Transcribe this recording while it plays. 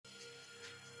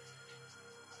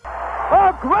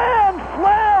A grand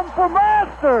slam for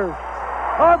Masters!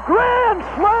 A grand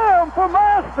slam for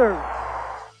Masters!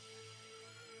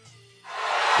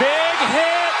 Big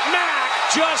hit, Mac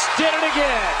just did it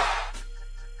again.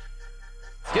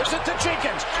 Gives it to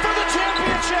Jenkins for the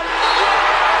championship.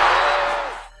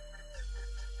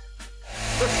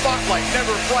 The spotlight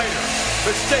never brighter,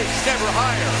 the stakes never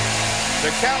higher,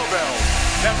 the cowbell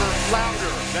never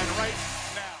louder than right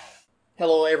now.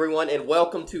 Hello everyone and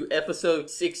welcome to episode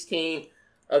 16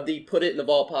 of the Put It in the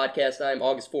Vault podcast. I am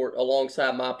August Fort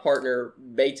alongside my partner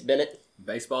Bates Bennett.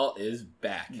 Baseball is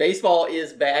back. Baseball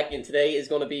is back, and today is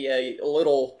going to be a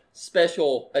little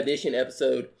special edition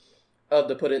episode of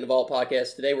the Put It in the Vault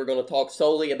podcast. Today we're going to talk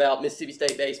solely about Mississippi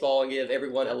State baseball and give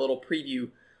everyone a little preview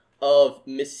of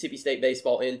Mississippi State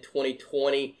baseball in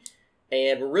 2020.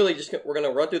 And we're going to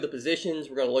run through the positions.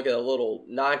 We're going to look at a little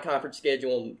non-conference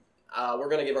schedule. And, we're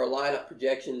going to give our lineup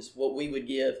projections,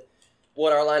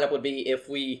 what our lineup would be if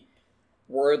we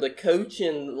were the coach.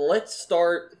 And let's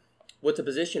start with the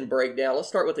position breakdown. Let's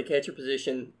start with the catcher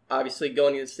position. Obviously,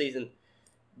 going into the season,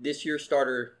 this year's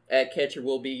starter at catcher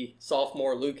will be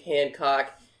sophomore Luke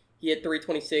Hancock. He had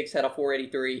 .326, had a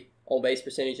 .483 on-base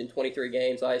percentage in 23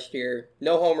 games last year.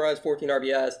 No home runs, 14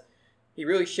 RBIs. He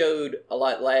really showed a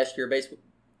lot last year.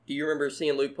 Do you remember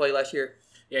seeing Luke play last year?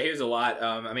 Yeah, he was a lot.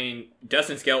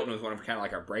 Dustin Skelton was one of kind of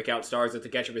like our breakout stars at the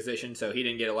catcher position, so he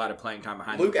didn't get a lot of playing time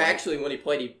behind Luke the plate. Actually, when he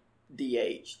played, he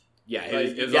DH'd. Yeah,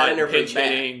 it was got like in there for pinch the bat.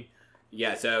 hitting.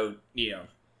 Yeah, so,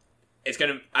 it's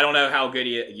going to – I don't know how good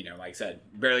he – like I said,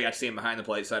 barely got to see him behind the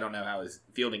plate, so I don't know how his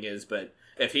fielding is. But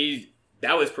if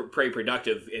that was pretty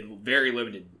productive in very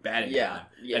limited batting time.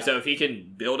 Yeah. And so if he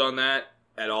can build on that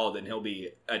at all, then he'll be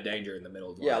a danger in the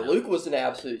middle of the lineup. Luke was an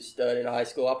absolute stud in high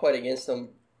school. I played against him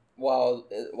while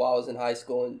I was in high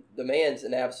school, and the man's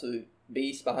an absolute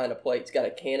beast behind the plate. He's got a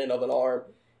cannon of an arm,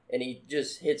 and he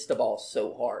just hits the ball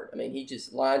so hard. I mean, he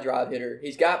just line drive hitter.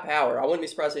 He's got power. I wouldn't be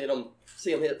surprised to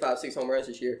see him hit 5-6 home runs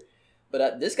this year.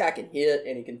 But this guy can hit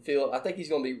and he can field. I think he's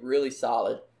going to be really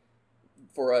solid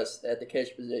for us at the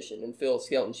catch position, and Phil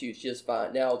Skelton shoots just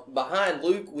fine. Now, behind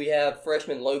Luke, we have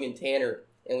freshman Logan Tanner,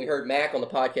 and we heard Mac on the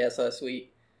podcast last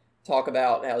week talk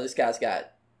about how this guy's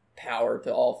got power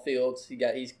to all fields.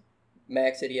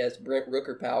 Mac said he has Brent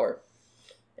Rooker power.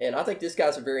 And I think this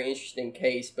guy's a very interesting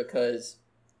case because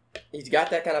he's got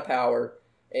that kind of power.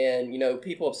 And,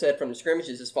 people have said from the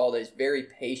scrimmages this fall that he's very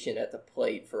patient at the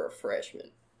plate for a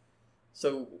freshman.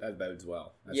 So That bodes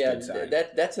well. That's yeah, a good sign.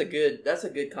 that's a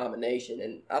good combination.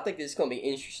 And I think it's going to be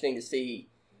interesting to see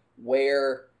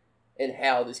where and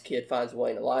how this kid finds a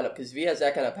way in the lineup. Because if he has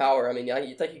that kind of power,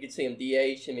 you think you could see him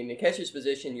DH. The catcher's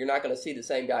position, you're not going to see the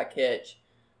same guy catch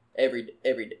every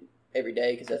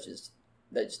day because that just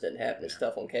doesn't happen. It's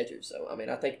tough on catchers. So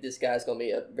I think this guy's going to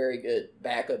be a very good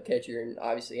backup catcher, and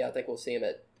obviously I think we'll see him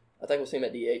at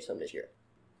DH some this year.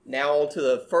 Now on to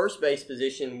the first base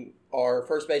position. Our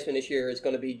first baseman this year is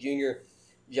going to be junior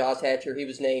Josh Hatcher. He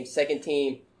was named second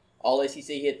team All-SEC.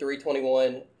 He hit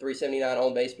 .321, .379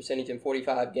 on-base percentage in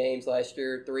 45 games last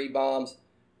year, 3 bombs,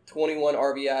 21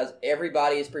 RBIs.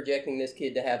 Everybody is projecting this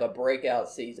kid to have a breakout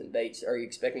season. Bates, are you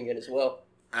expecting it as well?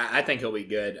 I think he'll be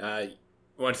good.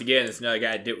 Once again, it's another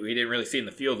guy we didn't really see in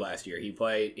the field last year. He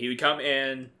would come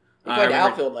in. He played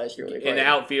outfield last year. In the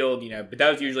outfield, but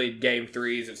that was usually game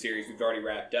 3s of series we've already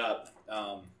wrapped up.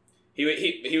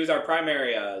 He was our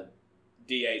primary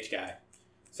DH guy.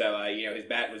 So, his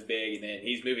bat was big, and then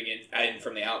he's moving in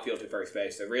from the outfield to first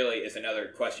base. So, really, it's another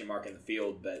question mark in the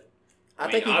field. But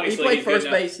I think he played first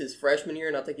base his freshman year,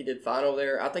 and I think he did fine over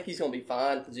there. I think he's going to be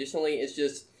fine positionally. It's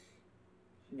just,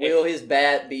 will his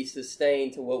bat be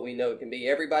sustained to what we know it can be?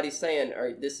 Everybody's saying, all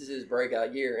right, this is his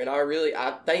breakout year. And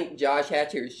I think Josh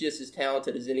Hatcher is just as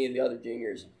talented as any of the other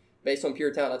juniors. Based on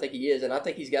pure talent, I think he is. And I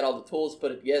think he's got all the tools to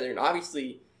put it together. And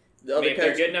obviously, if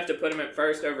they're good enough to put him at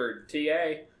first over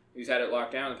TA, who's had it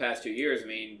locked down the past 2 years,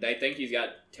 they think he's got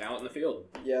talent in the field.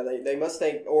 Yeah, they must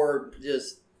think, or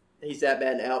just he's that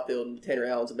bad in the outfield and Tanner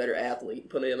Allen's a better athlete,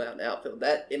 putting him out in the outfield.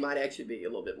 It might actually be a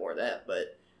little bit more of that.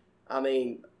 But,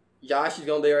 Josh is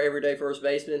going to be our everyday first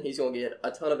baseman. He's going to get a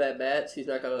ton of at-bats. He's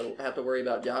not going to have to worry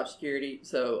about job security.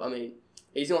 So,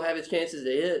 he's going to have his chances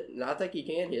to hit, and I think he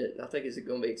can hit. And I think it's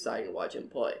going to be exciting to watch him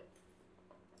play.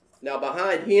 Now,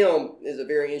 behind him is a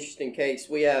very interesting case.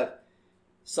 We have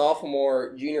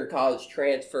sophomore junior college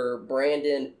transfer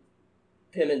Brandon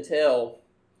Pimentel,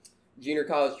 junior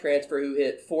college transfer who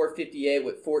hit .458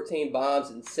 with 14 bombs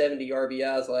and 70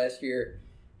 RBIs last year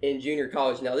in junior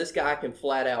college. Now, this guy can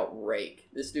flat out rake.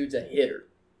 This dude's a hitter.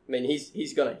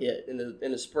 He's going to hit.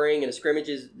 In the spring, in the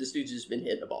scrimmages, this dude's just been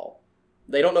hitting the ball.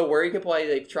 They don't know where he can play.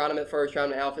 They've tried him at first, tried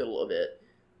him in the outfield a little bit.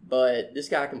 but this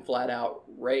guy can flat out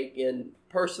rake. And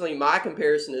personally, my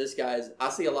comparison to this guy is I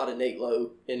see a lot of Nate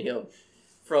Lowe in him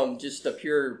from just a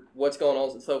pure what's going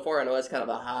on so far. I know that's kind of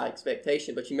a high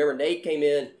expectation, but you remember Nate came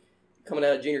in coming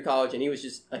out of junior college, and he was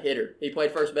just a hitter. He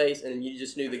played first base, and you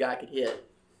just knew the guy could hit.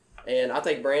 And I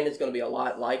think Brandon's going to be a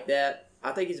lot like that.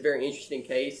 I think he's a very interesting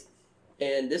case.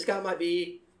 And this guy might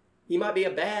be a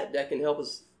bat that can help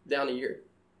us down a year.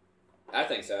 I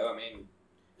think so. I mean,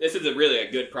 this is really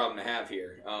a good problem to have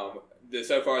here.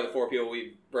 So far, the 4 people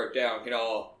we broke down can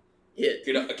all hit.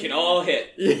 Can all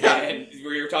hit. Yeah. And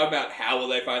we were talking about how will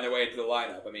they find their way into the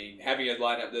lineup. I mean, having a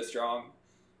lineup this strong.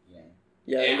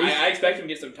 Yeah, and I expect him to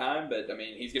get some time, but I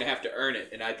mean, he's going to have to earn it,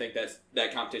 and I think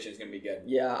that competition is going to be good.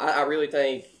 Yeah, I really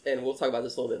think, and we'll talk about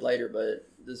this a little bit later, but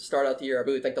to start out the year, I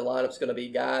really think the lineup's going to be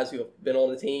guys who have been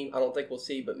on the team. I don't think we'll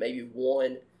see, but maybe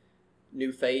one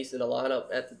new face in the lineup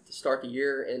at the start of the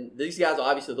year. And these guys,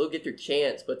 obviously, they'll get their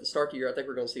chance, but to start the year, I think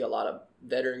we're going to see a lot of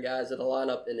veteran guys in the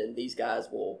lineup, and then these guys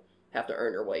will have to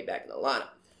earn their way back in the lineup.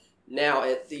 Now,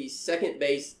 at the second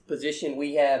base position,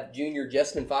 we have junior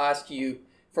Justin Foscue,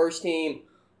 first team.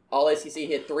 All SEC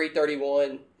hit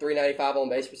 331, 395 on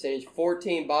base percentage,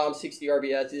 14 bombs, 60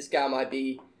 RBIs. This guy might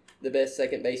be the best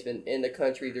second baseman in the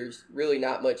country. There's really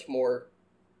not much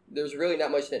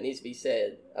that needs to be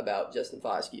said about Justin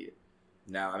Foscue.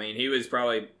 No, I mean, he was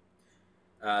probably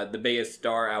the biggest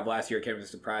star out of last year. It came as a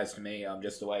surprise to me,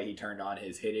 just the way he turned on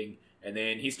his hitting. And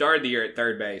then he started the year at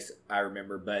third base, I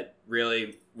remember, but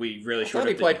we really I shored thought up.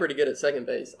 he played pretty good at second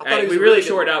base. We really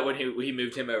shored up when he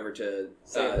moved him over to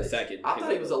second. I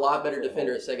thought he was a lot better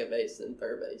defender at second base than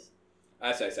third base.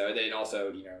 I say so. And then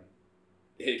also,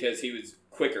 because he was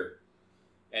quicker.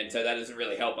 And so that doesn't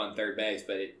really help on third base,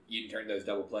 but you can turn those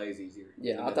double plays easier.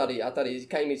 Yeah, I thought he's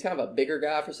kind of a bigger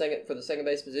guy for the second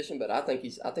base position, but I think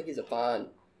he's a fine.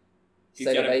 He's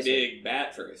got a big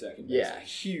bat for a second baseman. Yeah,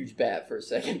 huge bat for a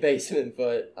second baseman.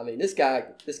 But I mean, this guy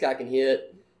can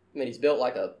hit. I mean, he's built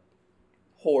like a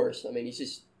horse. I mean, he's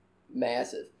just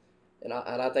massive, and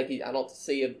I think I don't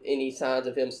see any signs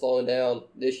of him slowing down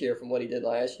this year from what he did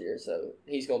last year. So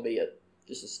he's going to be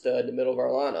just a stud in the middle of our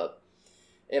lineup.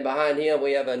 And behind him,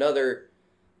 we have another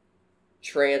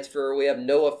transfer. We have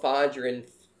Noah Fondren,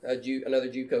 another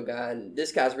JUCO guy, and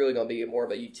this guy's really going to be more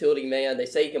of a utility man. They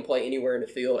say he can play anywhere in the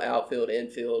field, outfield,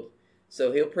 infield.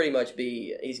 So he'll pretty much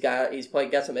be. He's got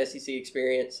some SEC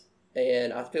experience,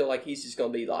 and I feel like he's just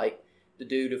going to be like the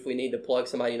dude. If we need to plug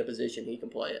somebody in a position, he can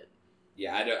play it.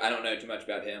 Yeah, I don't know too much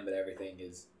about him, but everything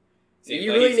is.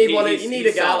 You really need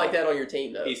a guy like that on your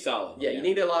team, though. He's solid. Yeah, you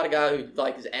need a lot of guy who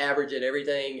is average at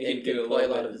everything and can play a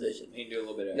lot of positions. He can do a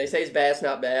little bit of. And they say his bat's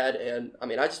not bad, and I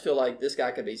mean, I just feel like this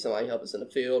guy could be somebody help us in the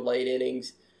field, late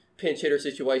innings, pinch hitter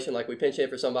situation, like we pinch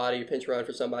hit for somebody, pinch run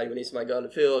for somebody, we need somebody to go in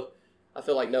the field. I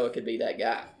feel like Noah could be that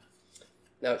guy.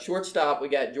 Now at shortstop, we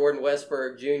got Jordan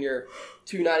Westberg Jr.,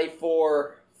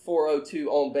 294,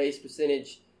 402 on base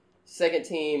percentage, second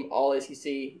team All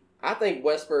SEC. I think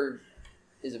Westberg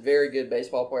is a very good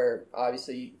baseball player.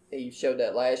 Obviously, he showed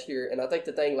that last year. And I think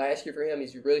the thing last year for him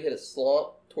is he really hit a slump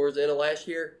towards the end of last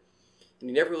year. And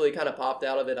he never really kind of popped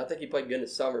out of it. I think he played good in the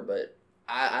summer, but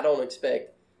I don't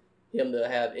expect him to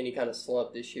have any kind of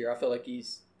slump this year. I feel like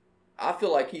he's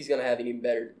going to have an even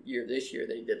better year this year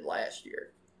than he did last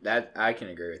year. That I can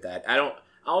agree with that.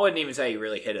 I wouldn't even say he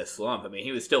really hit a slump. I mean,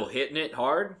 he was still hitting it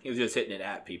hard. He was just hitting it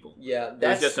at people. Yeah,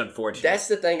 that's just unfortunate. That's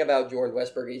the thing about Jordan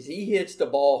Westberg is he hits the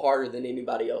ball harder than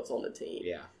anybody else on the team.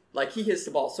 Yeah. Like, he hits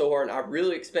the ball so hard, and I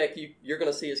really expect you're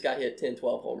going to see this guy hit 10,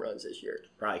 12 home runs this year.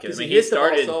 Right, because he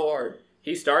started the ball so hard.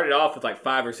 He started off with like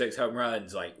 5 or 6 home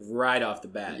runs, like right off the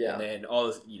bat. Yeah. And then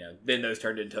then those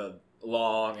turned into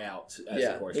long outs as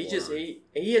the course went on.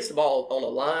 He hits the ball on a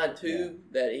line too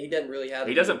that he doesn't really have.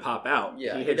 He doesn't pop out.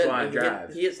 Yeah, he hits line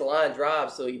drives. He hits the line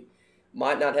drive, so he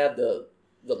might not have the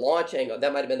launch angle.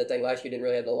 That might have been the thing last year. He didn't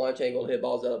really have the launch angle to hit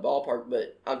balls out of the ballpark.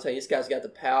 But I'm telling you, this guy's got the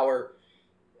power.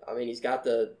 I mean, he's got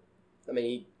the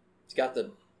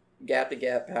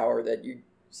gap-to-gap power that you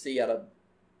see out of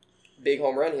big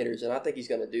home run hitters, and I think he's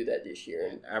going to do that this year.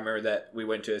 And I remember that we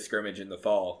went to a scrimmage in the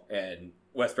fall, and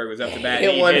Westberg was up to bat.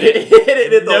 Hit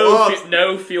it in the lumps.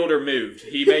 No fielder moved.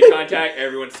 He made contact.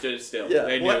 Everyone stood still. Yeah,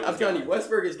 I'm telling you,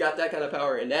 Westberg has got that kind of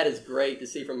power, and that is great to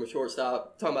see from a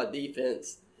shortstop. Talking about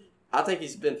defense, I think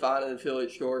he's been fine in the field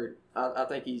at short. I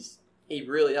think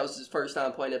that was his first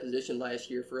time playing that position last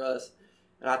year for us,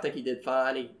 and I think he did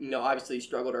fine. He, obviously he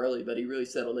struggled early, but he really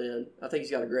settled in. I think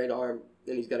he's got a great arm,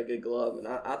 and he's got a good glove, and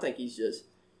I think he's just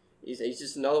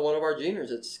another one of our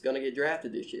juniors that's going to get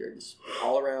drafted this year. Just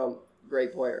all around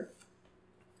great player.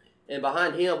 And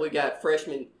behind him, we got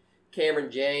freshman Cameron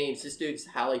James. This dude's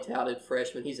highly touted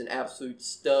freshman. He's an absolute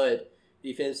stud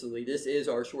defensively. This is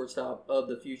our shortstop of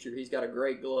the future. He's got a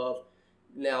great glove.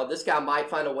 Now, this guy might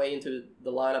find a way into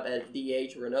the lineup at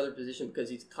DH or another position because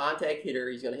he's a contact hitter.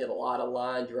 He's going to hit a lot of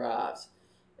line drives.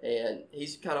 And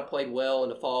he's kind of played well in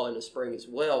the fall and the spring as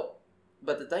well.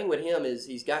 But the thing with him is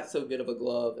he's got so good of a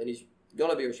glove, and he's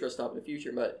going to be a shortstop in the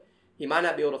future. But he might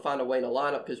not be able to find a way in the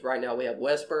lineup because right now we have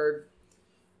Westberg.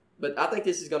 But I think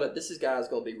this guy is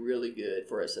going to be really good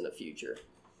for us in the future.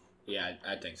 Yeah,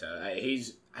 I think so.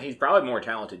 He's probably more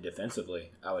talented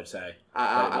defensively, I would say.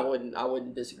 I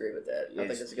wouldn't disagree with that. I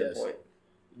think that's a good point.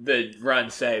 The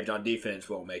runs saved on defense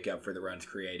won't make up for the runs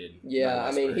created. Yeah,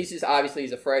 I mean, he's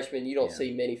a freshman. You don't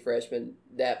see many freshmen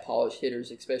that polished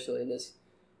hitters, especially in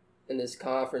this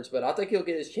conference. But I think he'll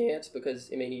get his chance because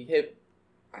he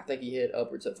hit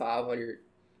upwards of 500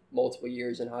 multiple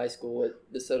years in high school at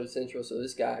DeSoto Central. So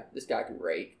this guy can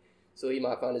rake. So he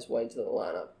might find his way into the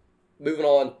lineup. Moving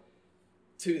on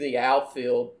to the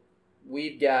outfield,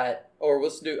 we've got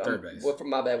third base.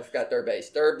 My bad, we forgot third base.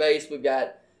 Third base, we've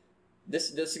got.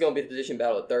 This is going to be the position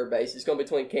battle at third base. It's going to be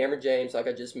between Cameron James, like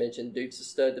I just mentioned. Dude's a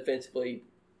stud defensively,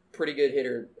 pretty good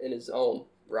hitter in his own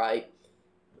right.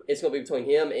 It's going to be between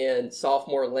him and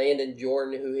sophomore Landon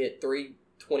Jordan, who hit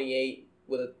 .328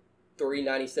 with a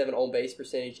 .397 on base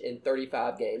percentage in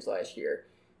 35 games last year.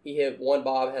 He hit one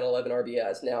bob, had 11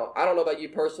 RBIs. Now, I don't know about you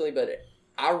personally, but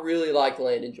I really liked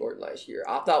Landon Jordan last year.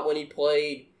 I thought when he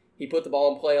played, he put the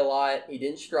ball in play a lot. He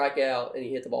didn't strike out, and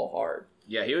he hit the ball hard.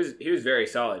 Yeah, he was very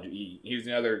solid. He was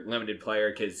another limited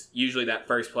player because usually that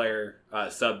first player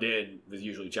subbed in was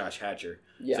usually Josh Hatcher.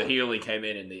 Yeah. So he only came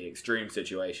in the extreme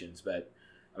situations. But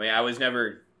I mean, I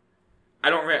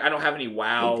don't have any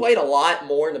wow. He played a lot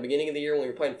more in the beginning of the year when we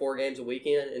were playing 4 games a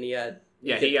weekend, and he got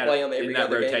play him every in that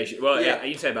other rotation. Game. Well, yeah,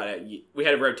 you said about it. We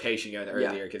had a rotation going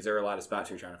earlier because there were a lot of spots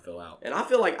we were trying to fill out. And I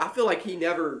feel like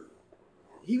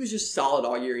he was just solid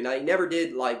all year. He never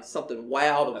did like something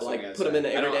wow to put him in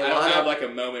the everyday lineup. I don't have like a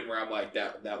moment where I'm like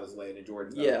that was Landon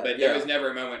Jordan's moment. But there was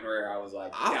never a moment where I was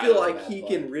like, I feel like he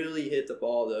can really hit the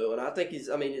ball though, and I think his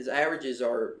averages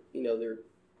are they're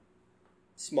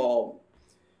small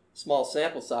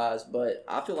sample size, but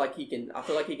I feel like he can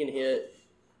hit,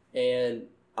 and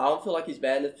I don't feel like he's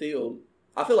bad in the field.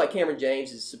 I feel like Cameron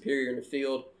James is superior in the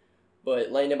field,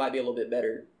 but Landon might be a little bit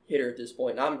better hitter at this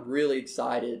point. And I'm really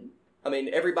excited. I mean,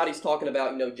 everybody's talking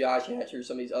about, Josh Hatcher,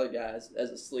 some of these other guys as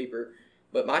a sleeper.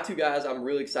 But my 2 guys I'm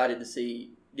really excited to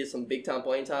see get some big-time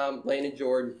playing time, Landon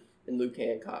Jordan and Luke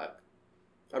Hancock.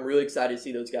 I'm really excited to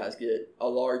see those guys get a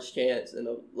large chance and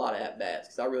a lot of at-bats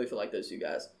because I really feel like those 2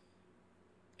 guys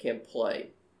can play.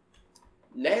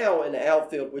 Now in the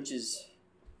outfield, which is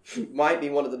might be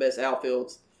one of the best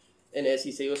outfields in the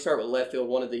SEC. Let's start with left field,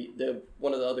 one of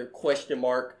the other question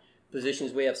mark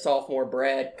positions. We have sophomore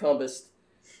Brad Cumbest,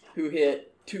 who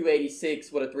hit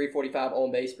 .286 with a .345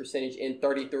 on base percentage in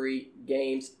 33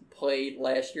 games played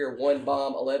last year. 1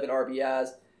 bomb, 11 RBIs.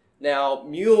 Now,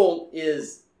 Mule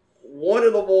is one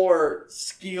of the more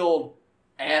skilled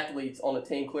athletes on the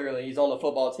team, clearly. He's on the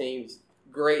football team.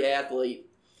 Great athlete.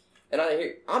 And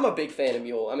I'm a big fan of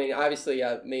Mule. I mean, obviously,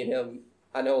 me and him,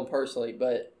 I know him personally,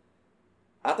 but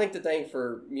I think the thing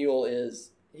for Mule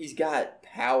is he's got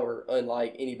power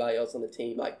unlike anybody else on the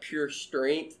team, like pure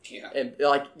strength. Yeah. And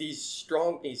like he's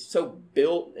strong, he's so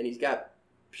built, and he's got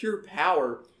pure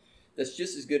power that's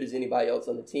just as good as anybody else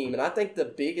on the team. And I think the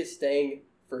biggest thing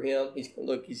for him, he's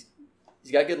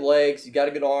got good legs, he's got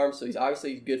a good arm, so he's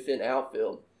obviously a good fit in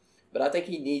outfield. But I think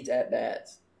he needs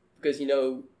at-bats because, in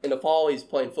the fall he's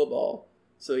playing football,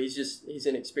 so he's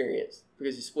inexperienced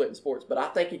because he's splitting sports. But I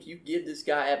think if you give this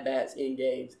guy at-bats in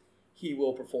games, he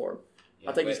will perform. Yeah,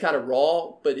 I think he's kind of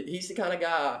raw, but he's the kind of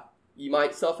guy you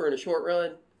might suffer in the short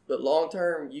run, but long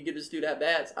term, you give this dude at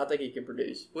bats, I think he can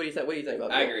produce. What do you think? What do you think about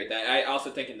that? I agree with that. I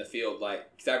also think in the field,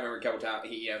 because I remember a couple times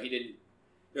he didn't.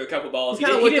 There were a couple balls. He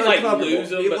didn't lose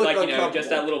them, but just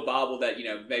that little bobble that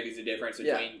maybe is the difference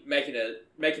between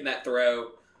making that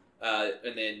throw,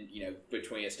 and then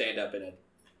between a stand up and a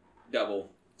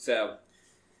double. So,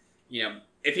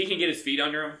 if he can get his feet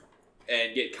under him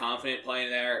and get confident playing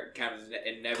there, kind of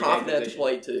in every confident to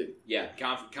play too. Yeah,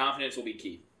 confidence will be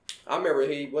key. I remember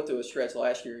he went through a stretch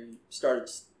last year.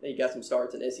 He got some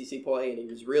starts in SEC play, and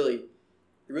he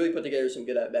really put together some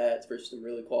good at bats versus some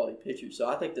really quality pitchers. So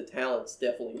I think the talent's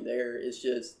definitely there. It's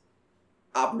just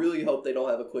I really hope they don't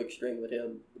have a quick string with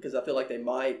him because I feel like they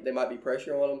might be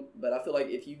pressure on him. But I feel like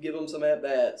if you give him some at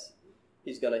bats,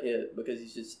 he's gonna hit because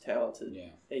he's just talented. Yeah,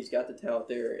 he's got the talent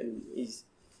there, and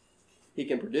he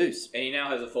can produce. And he now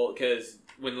has a full because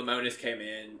when Lemonis came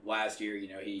in last year,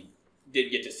 he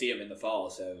didn't get to see him in the fall,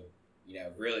 so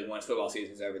really once football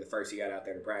season's over, the first he got out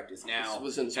there to practice. Now,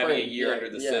 was in the having a spring. year Yeah, under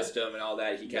the yeah. system and all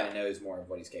that, he kind of knows more of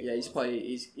what he's capable Yeah, he's of. playing.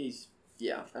 He's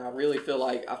yeah. And I really feel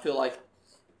like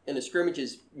in the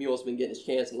scrimmages, Mule's been getting his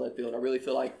chance in left field. I really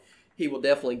feel like he will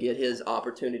definitely get his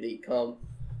opportunity come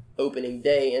opening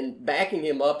day. And backing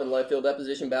him up in left field, that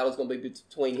position battle is going to be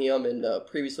between him and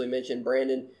previously mentioned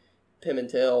Brandon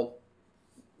Pimentel,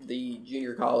 the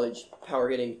junior college power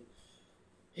hitting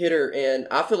hitter. And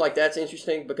I feel like that's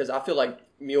interesting because I feel like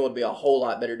Mule would be a whole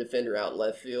lot better defender out in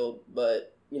left field.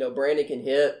 But, Brandon can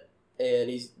hit, and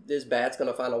this bat's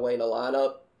going to find a way in the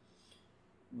lineup.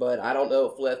 But I don't know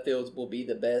if left fields will be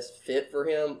the best fit for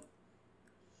him.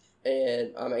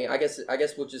 And I guess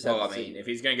we'll just have to see. If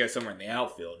he's going to go somewhere in the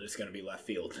outfield, it's going to be left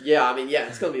field. Yeah,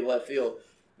 it's going to be left field.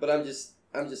 But I'm just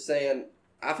saying,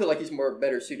 I feel like he's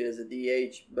better suited as a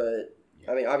DH. But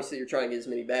obviously you're trying to get as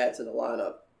many bats in the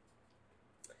lineup.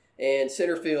 And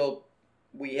center field,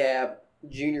 we have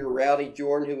junior Rowdy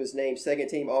Jordan, who was named second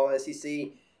team All-SEC.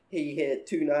 He hit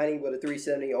 .290 with a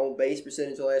 .370 on base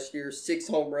percentage last year, 6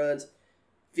 home runs,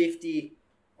 50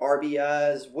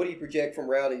 RBIs. What do you project from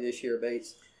Rowdy this year,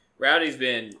 Bates? Rowdy's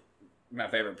been my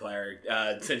favorite player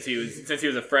since he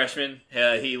was a freshman.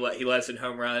 He led us in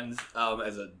home runs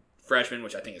as a freshman,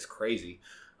 which I think is crazy.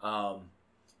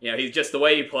 He's just the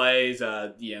way he plays.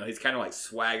 He's kind of like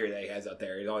swagger that he has out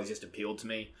there. He's always just appealed to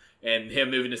me. And him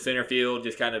moving to center field,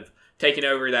 just kind of taking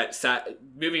over that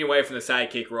moving away from the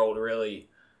sidekick role to really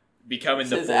becoming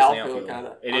the force in the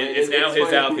outfield. It's now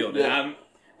his outfield, yeah. and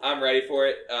I'm ready for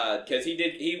it because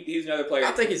he's another player.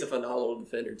 I think he's a phenomenal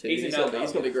defender too. He's going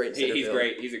to be great in center He's field.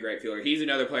 great. He's a great fielder. He's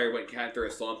another player who went kind of through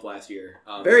a slump last year.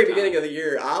 Very beginning of the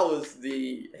year, I was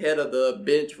the head of the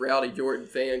bench Rowdy Jordan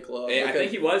fan club. And I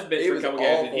think he was benched for a couple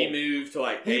games, and he awful. moved to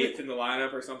like 8th in the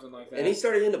lineup or something like that. And he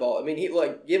started hitting the ball.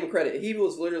 Give him credit. He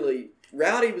was literally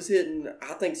Rowdy was hitting.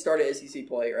 I think started SEC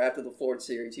play or after the Florida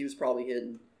series. He was probably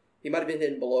hitting. He might have been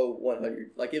hitting below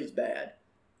 100. Like it was bad.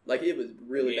 Like it was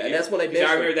really bad. And that's when they benched.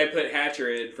 I remember they put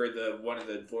Hatcher in for one of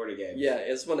the Florida games. Yeah,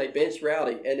 it's when they benched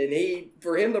Rowdy, and then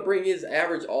for him to bring his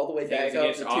average all the way back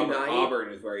up to 290.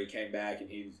 Auburn is where he came back, and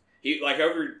he like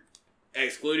over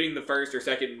excluding the first or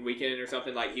second weekend or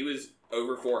something, like he was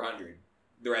over 400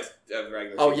 the rest of the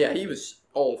regular season. Oh yeah, he was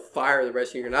on fire the rest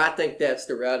of the year, and I think that's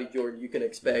the Rowdy Jordan you can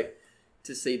expect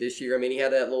to see this year. He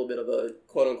had that little bit of a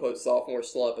quote-unquote sophomore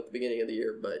slump at the beginning of the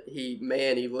year, but he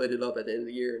lit it up at the end of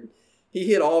the year. And he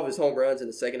hit all of his home runs in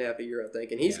the second half of the year, I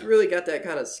think. And he's really got that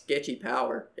kind of sketchy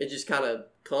power. It just kind of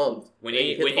comes. When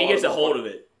he gets a hold of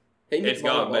it, it's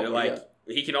gone. But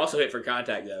he can also hit for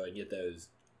contact, though, and get those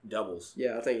doubles.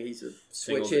 Yeah, I think he's a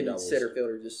switch-hitting center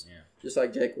fielder just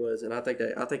like Jake was. And I think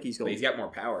he's going to. He's got more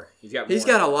power. He's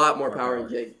got a lot more power than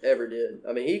Jake ever did.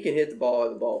 He can hit the ball at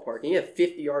the ballpark. He had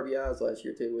 50 RBIs last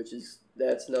year, too,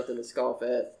 that's nothing to scoff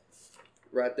at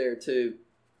right there, too.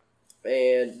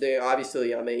 And then,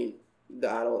 obviously, I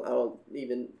don't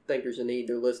even think there's a need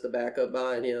to list the backup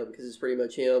behind him because it's pretty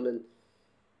much him and,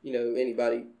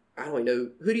 anybody. I don't know.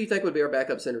 Who do you think would be our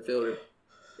backup center fielder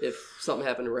if something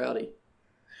happened to Rowdy?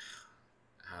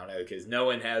 I don't know because no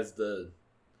one has neither.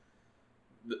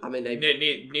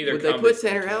 Would they put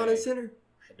Tanner Allen in center?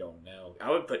 I don't know.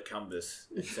 I would put Cumbus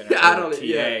in center. I don't know.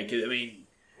 TA because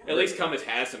at least Cumbus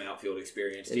has some outfield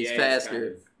experience. And he's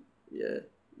faster. Yeah.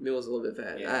 Mule's a little bit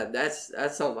fast. Yeah.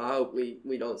 That's something I hope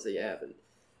we don't see happen.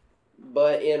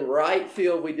 But in right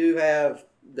field, we do have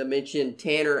the mentioned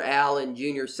Tanner Allen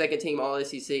Jr., second team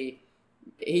All-SEC. He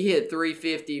hit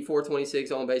 350,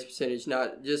 426 on base percentage.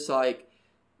 Not just like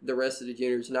the rest of the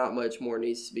juniors. Not much more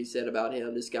needs to be said about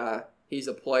him. This guy, he's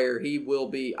a player. He will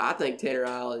be. I think Tanner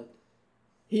Allen.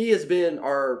 He has been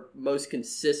our most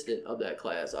consistent of that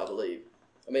class, I believe.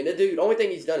 The dude, the only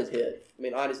thing he's done is hit.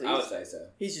 Honestly, I would say so.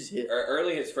 He's just hit.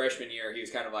 Early his freshman year, he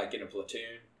was kind of like in a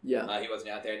platoon. Yeah, he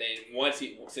wasn't out there. And then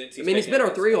he's been our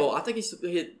 3-hole. I think he's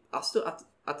hit.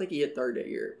 I think he hit third that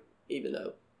year, even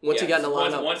though once he got in the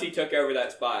lineup. Once he took over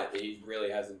that spot, he really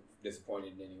hasn't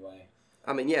disappointed in any way.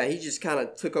 He just kind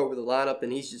of took over the lineup,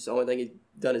 and he's just the only thing he's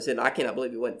done is hit. I cannot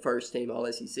believe he went first team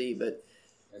All-SEC, but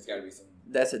there's got to be some.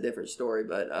 That's a different story.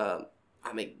 But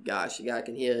gosh, the guy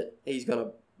can hit. He's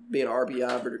gonna be an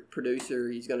RBI producer.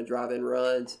 He's going to drive in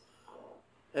runs.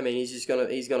 He's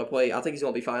gonna play. I think he's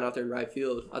gonna be fine out there in right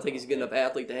field. I think he's a good enough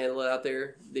athlete to handle it out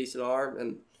there. Decent arm,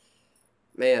 and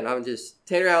man,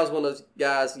 Tanner Allen's one of those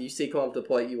guys you see come up to the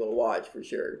plate you want to watch for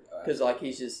sure because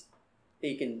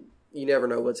you never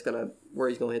know where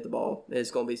he's gonna hit the ball. And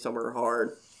it's gonna be somewhere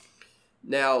hard.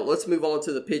 Now let's move on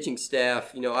to the pitching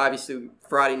staff. Obviously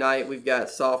Friday night we've got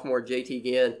sophomore JT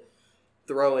Ginn.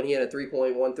 throwing. He had a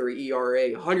 3.13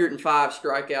 ERA, 105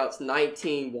 strikeouts,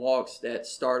 19 walks. That's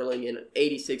startling in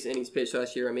 86 innings pitched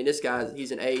last year. I mean, this guy,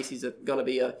 he's an ace. He's going to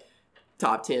be a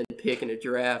top 10 pick in the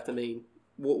draft. I mean,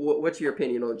 what's your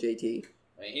opinion on JT?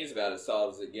 I mean, he's about as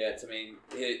solid as it gets. I mean,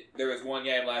 there was one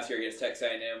game last year against Texas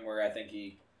A&M where I think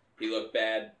he looked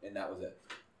bad, and that was it.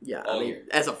 Yeah, all I mean, year.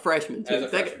 As a freshman, too.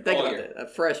 Think about that, a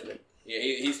freshman. Yeah,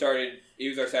 he started. He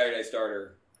was our Saturday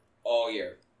starter all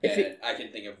year, and I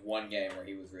can think of one game where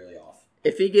he was really off.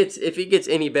 If he gets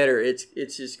any better, it's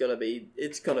just gonna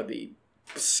be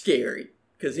scary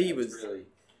because he was. Really,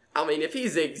 I mean, if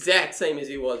he's the exact same as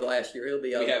he was last year, he'll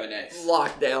be we have an ace.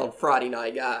 Lockdown Friday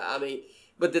night guy. I mean,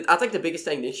 but I think the biggest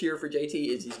thing this year for JT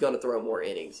is he's going to throw more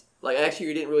innings. Like last year,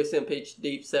 you didn't really see him pitch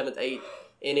deep 7th, 8th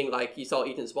inning like you saw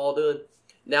Ethan Small doing.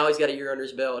 Now he's got a year under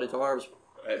his belt. His arms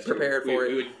prepared for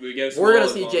it. We're going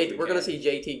to see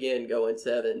JT again going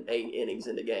 7, 8 innings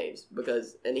into games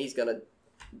and he's going to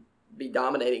be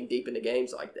dominating deep into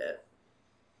games like that.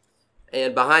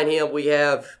 And behind him, we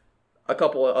have a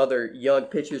couple of other young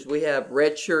pitchers. We have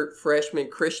redshirt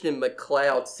freshman Christian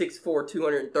McLeod, 6'4",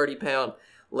 230-pound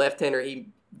left-hander. He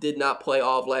did not play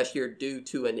all of last year due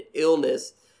to an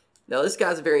illness. Now, this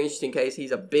guy's a very interesting case.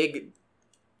 He's a big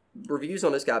 – reviews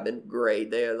on this guy have been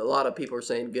great. A lot of people are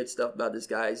saying good stuff about this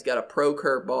guy. He's got a pro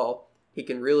curveball. He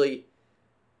can really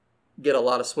get a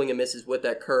lot of swing and misses with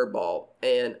that curveball.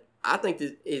 And I think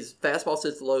that his fastball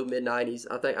sits low mid-90s.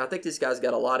 I think this guy's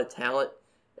got a lot of talent.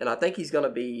 And I think he's going to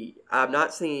be – I've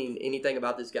not seen anything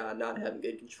about this guy not having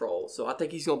good control. So I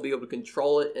think he's going to be able to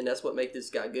control it, and that's what makes this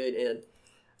guy good. And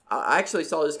I actually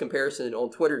saw this comparison on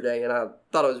Twitter today, and I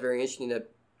thought it was very interesting that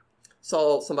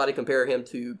saw somebody compare him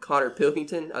to Connor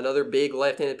Pilkington, another big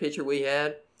left-handed pitcher we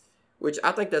had, which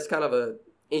I think that's kind of an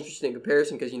interesting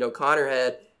comparison because, Connor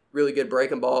had really good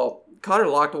breaking ball. Connor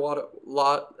locked a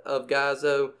lot of guys,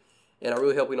 though, and I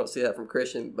really hope we don't see that from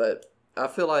Christian. But I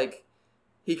feel like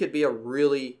he could be a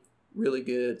really, really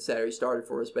good Saturday starter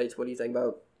for us. Bates, what do you think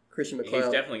about Christian McLeod?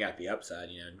 He's definitely got the upside.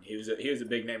 He was a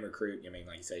big name recruit. I mean,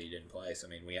 like you said, he didn't play, so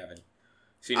we haven't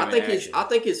seen him in action. I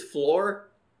think his floor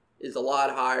is a lot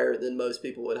higher than most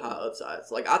people with high upsides.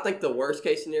 Like I think the worst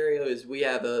case scenario is we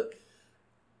have a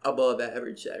above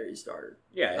average Saturday starter.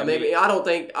 Yeah, I mean, I don't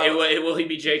think. Will he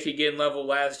be JT Ginn level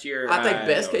last year? I think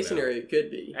best case scenario could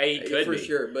be. He could for be.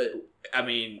 sure, but I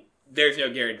mean, there's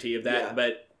no guarantee of that. Yeah.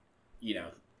 But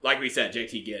like we said,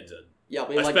 JT Ginn's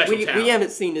we haven't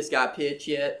seen this guy pitch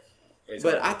yet.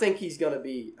 But hard. I think he's gonna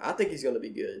be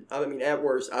good. I mean, at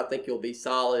worst, I think he'll be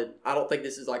solid. I don't think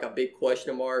this is like a big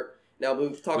question mark. Now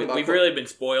we've really been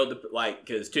spoiled,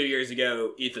 because 2 years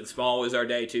ago Ethan Small was our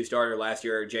day 2 starter. Last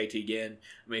year JT Ginn.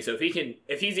 I mean, so if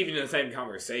he's even in the same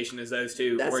conversation as those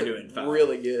two, we're doing fine.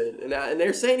 Really good. And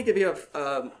they're saying he could be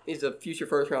he's a future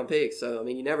first round pick. So I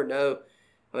mean, you never know.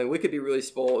 I mean, we could be really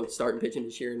spoiled starting pitching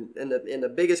this year. And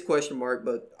the biggest question mark,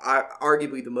 but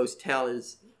arguably the most talented,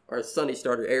 is our Sunday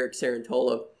starter Eric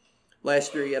Sarantola.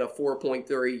 Last year he had a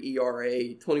 4.3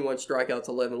 ERA, 21 strikeouts,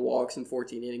 11 walks, and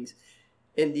 14 innings.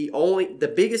 And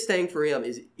the biggest thing for him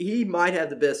is he might have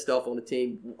the best stuff on the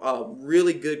team.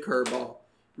 Really good curveball.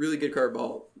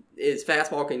 His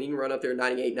fastball he can run up there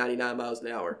 98, 99 miles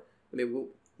an hour. I mean,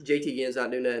 JT Ginn's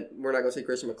not doing that. We're not going to see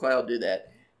Christian McLeod do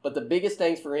that. But the biggest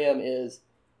things for him is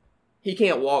he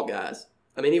can't walk guys.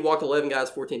 I mean, he walked 11 guys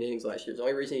 14 innings last year. The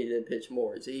only reason he didn't pitch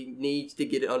more is he needs to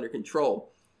get it under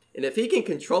control. And if he can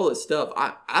control his stuff,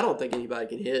 I don't think anybody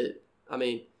can hit it. I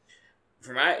mean,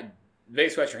 the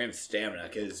biggest question for him is stamina,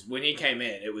 because when he came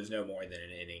in, it was no more than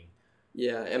an inning.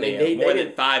 Yeah, I mean, more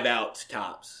than 5 outs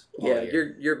tops. Yeah,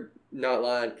 you're not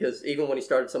lying, because even when he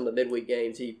started some of the midweek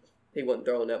games, he wasn't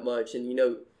throwing that much. And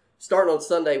starting on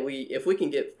Sunday, if we can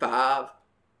get 5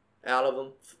 out of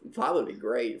him, 5 would be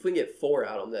great. If we can get 4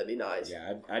 out of him, that'd be nice.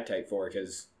 Yeah, I'd take 4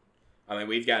 because, I mean,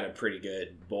 we've got a pretty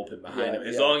good bullpen behind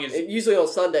him. Long as usually on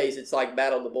Sundays, it's like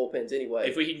battle the bullpens anyway.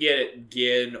 If we can get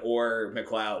Ginn or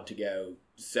McLeod to go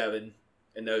 7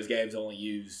 in those games, only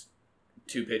use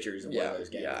 2 pitchers in one of those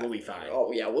games, we'll be fine.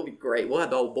 Oh, yeah, we'll be great. We'll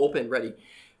have the whole bullpen ready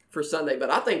for Sunday.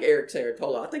 But I think Eric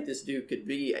Sarantola, I think this dude could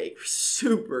be a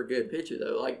super good pitcher,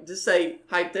 though. Like, just say,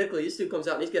 hypothetically, this dude comes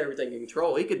out and he's got everything in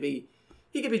control. He could be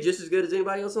just as good as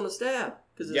anybody else on the staff.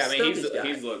 Yeah, I mean,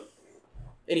 he's looked.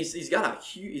 And he's got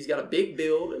a big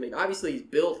build. I mean, obviously he's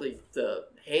built to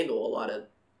handle a lot of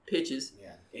pitches.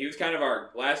 Yeah, he was kind of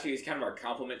last year. He's kind of our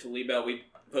complement to Liebelt. We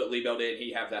put Liebelt in.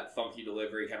 He have that funky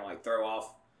delivery, kind of like throw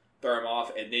him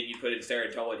off, and then you put in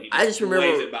Sarantola, and he just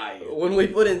lays it by you. When we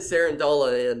put in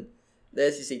Sarantola in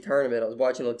the SEC tournament, I was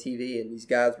watching on TV, and these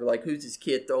guys were like, "Who's this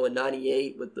kid throwing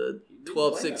 98 with the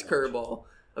 12.6 curveball?"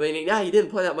 I mean, he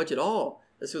didn't play that much at all.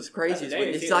 That's what's crazy. That's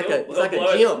the thing. He's like a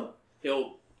blow gym.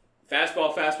 He'll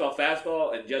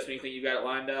fastball, and just when you think you got it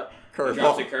lined up, Curve he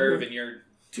drops ball. a curve, and you're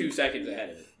 2 seconds ahead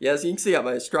of it. Yeah, so you can see out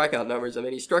by his strikeout numbers. I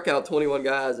mean, he struck out 21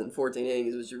 guys in 14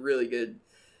 innings. It was a really good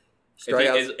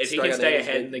strikeout. If he can stay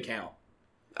ahead in the count.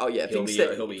 Oh, yeah. If he can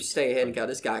stay ahead in count,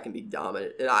 this guy can be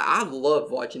dominant. And I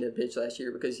loved watching him pitch last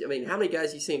year because, I mean, how many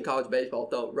guys you see in college baseball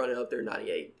running up there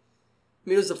 98? I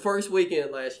mean, it was the first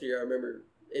weekend last year, I remember,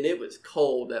 and it was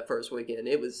cold that first weekend.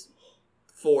 It was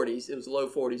 40s. It was low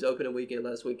 40s opening weekend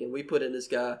last weekend. We put in this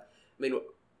guy.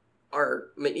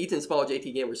 Ethan Small,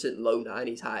 JT Ginn were sitting low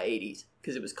 90s, high 80s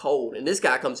because it was cold. And this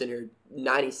guy comes in here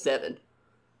 97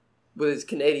 with his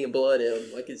Canadian blood in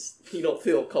him. Like, he don't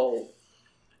feel cold.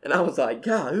 And I was like,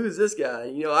 God, who is this guy?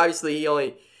 You know, obviously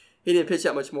he didn't pitch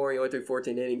that much more. He only threw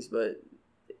 14 innings, but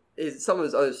some of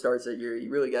his other starts that year, he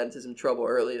really got into some trouble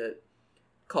early that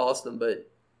cost him.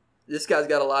 But this guy's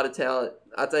got a lot of talent.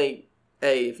 I think,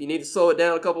 hey, if you need to slow it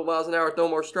down a couple miles an hour, throw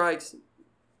more strikes,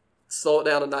 slow it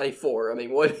down to 94. I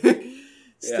mean, what?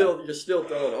 You're still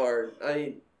throwing hard. I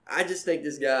mean, I just think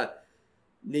this guy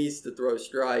needs to throw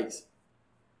strikes.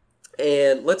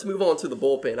 And let's move on to the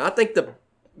bullpen. I think the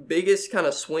biggest kind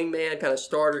of swingman, kind of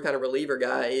starter, kind of reliever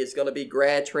guy is going to be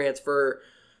grad transfer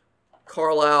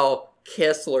Carlisle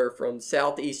Kessler from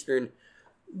Southeastern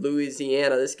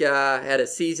Louisiana. This guy had a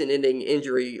season-ending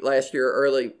injury last year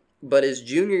early, but his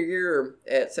junior year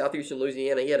at Southeastern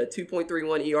Louisiana, he had a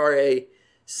 2.31 ERA,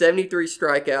 73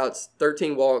 strikeouts,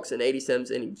 13 walks, and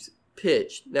 87 innings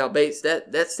pitched. Now, Bates,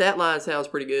 that stat line sounds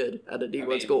pretty good at a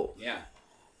D1 school. Yeah.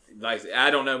 Like, I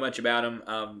don't know much about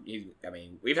him.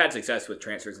 We've had success with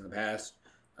transfers in the past.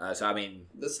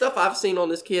 The stuff I've seen on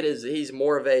this kid is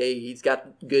he's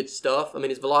got good stuff. I mean,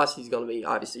 his velocity is going to be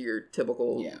obviously your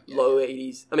typical low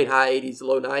 80s, high 80s,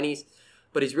 low 90s.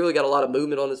 But he's really got a lot of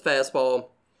movement on his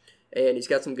fastball, and he's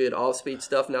got some good off-speed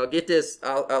stuff. Now, get this.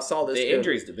 I saw this. The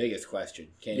injury is the biggest question.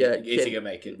 Is he going to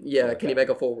make it? Yeah, can he make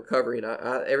a full recovery? And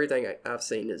everything I've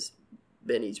seen has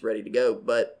been he's ready to go.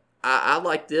 But I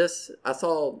like this. I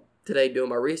saw today doing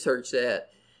my research that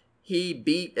he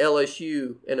beat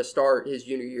LSU in a start his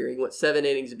junior year. He went 7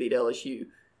 innings to beat LSU.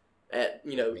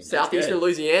 Southeastern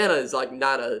Louisiana is like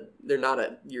they're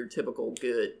not your typical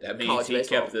good. That means he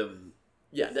kept them.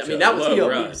 Yeah, that was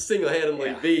him. He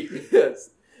single-handedly beat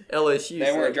LSU.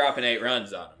 They weren't dropping 8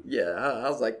 runs on him. Yeah, I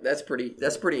was like, that's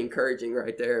pretty encouraging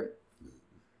right there.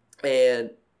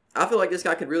 And I feel like this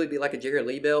guy could really be like a Jared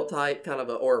Liebelt type,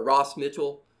 or a Ross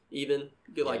Mitchell even.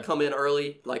 Could come in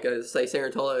early, like say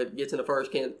Sarantola gets in the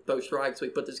first, can't throw strikes, so we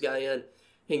put this guy in,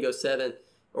 he can go 7.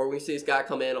 Or we see this guy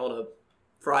come in on a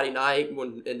Friday night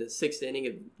when in the 6th inning,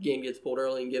 again gets pulled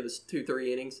early and give us 2-3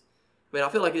 innings. I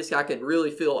feel like this guy could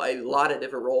really fill a lot of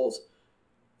different roles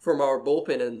from our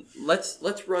bullpen. And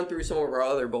let's run through some of our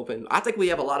other bullpen. I think we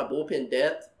have a lot of bullpen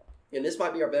depth, and this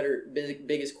might be our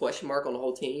biggest question mark on the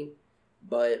whole team.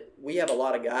 But we have a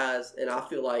lot of guys, and I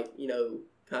feel like,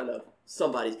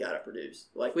 somebody's got to produce.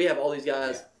 Like, we have all these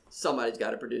guys, somebody's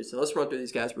got to produce. So let's run through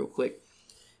these guys real quick.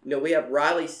 We have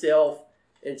Riley Self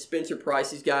and Spencer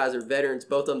Price. These guys are veterans,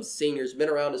 both of them seniors, been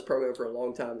around this program for a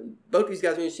long time. And both these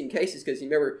guys are interesting cases because you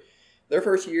remember their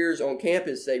first years on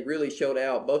campus, they really showed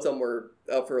out. Both of them were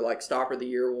up for like Stopper of the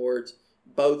Year awards.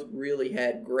 Both really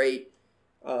had great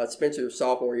Spencer's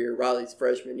sophomore year, Riley's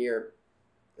freshman year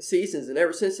seasons. And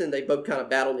ever since then, they both kind of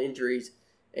battled injuries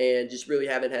and just really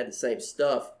haven't had the same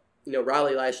stuff.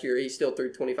 Riley last year, he still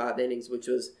threw 25 innings, which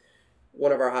was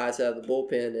one of our highest out of the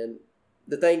bullpen. And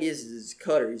the thing is his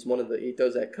cutter. He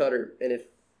throws that cutter. And if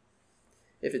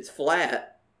it's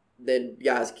flat, then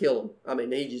guys kill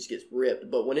him. He just gets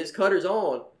ripped. But when his cutter's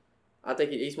on, I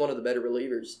think he's one of the better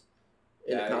relievers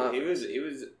in the conference. He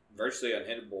was virtually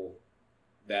unhittable.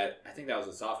 I think that was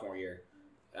his sophomore year.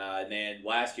 And then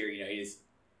last year,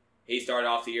 he started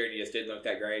off the year and he just didn't look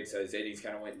that great, so his innings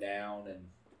kind of went down. And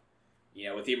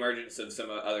with the emergence of some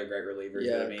other great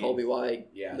relievers, Colby White,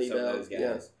 some of those guys.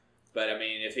 Yeah. But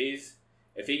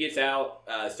if he gets out,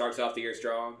 starts off the year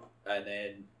strong, and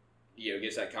then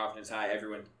gets that confidence high,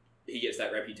 he gets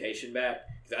that reputation back.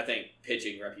 Because I think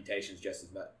pitching reputation is just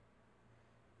as much,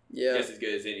 just as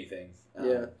good as anything.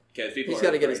 Because he's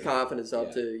got to get his confidence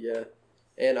up too. Yeah.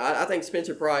 And I think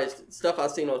Spencer Price, stuff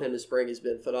I've seen on him this spring has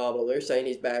been phenomenal. They're saying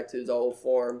he's back to his old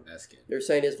form. That's good. They're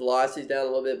saying his velocity's down a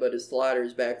little bit, but his slider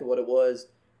is back to what it was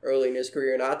early in his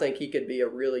career. And I think he could be a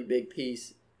really big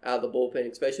piece out of the bullpen,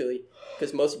 especially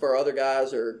because most of our other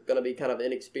guys are going to be kind of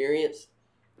inexperienced.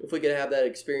 If we could have that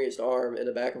experienced arm in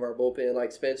the back of our bullpen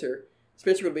like Spencer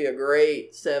would be a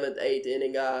great 7th, 8th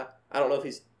inning guy. I don't know if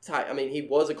he's tight. He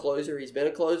was a closer. He's been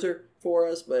a closer for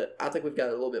us, but I think we've got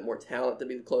a little bit more talent to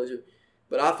be the closer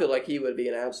But I feel like he would be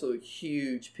an absolute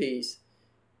huge piece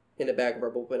in the back of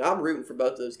our bullpen. I'm rooting for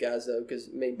both of those guys, though, because,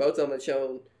 I mean, both of them have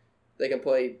shown they can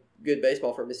play good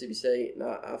baseball for Mississippi State, and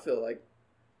I feel like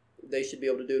they should be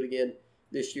able to do it again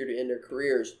this year to end their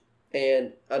careers.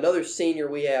 And another senior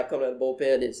we have coming out of the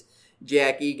bullpen is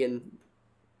Jack Egan.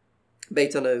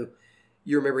 Bates, I know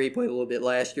you remember he played a little bit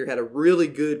last year, had a really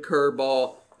good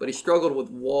curveball, but he struggled with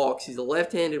walks. He's a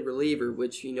left-handed reliever,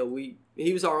 which, he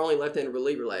was our only left-handed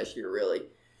reliever last year, really.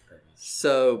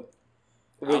 So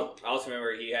I also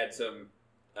remember he had some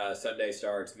Sunday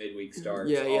starts, midweek starts.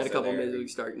 Yeah, he had a couple midweek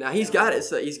starts. Now, he's got it.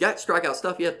 So he's got strikeout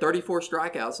stuff. He had 34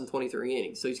 strikeouts in 23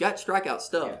 innings. So he's got strikeout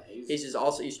stuff. Yeah,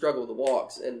 he struggled with the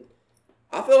walks. And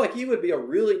I feel like he would be a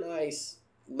really nice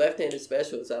left-handed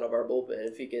specialist out of our bullpen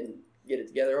if he can get it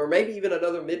together. Or maybe even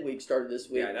another midweek starter this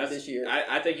year.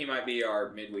 I think he might be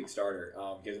our midweek starter.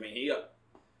 Because,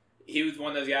 he was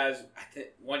one of those guys.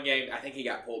 One game, I think he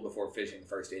got pulled before finishing the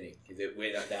first inning because it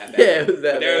went up that bad. Yeah, it was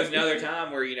that but there bad. was another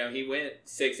time where he went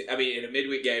 6. in a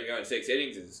midweek game, going 6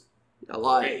 innings is a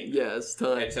lot. Great. Yeah, it's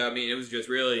tough. And so it was just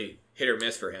really hit or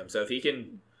miss for him. So if he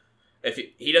can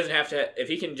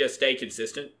just stay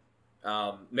consistent,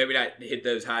 maybe not hit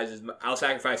those highs. I'll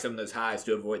sacrifice some of those highs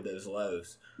to avoid those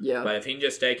lows. Yeah. But if he can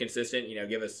just stay consistent,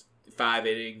 give us 5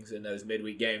 innings in those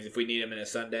midweek games. If we need him in a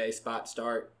Sunday spot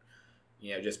start.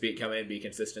 Just come in and be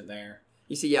consistent there.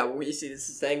 This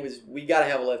is the thing was we got to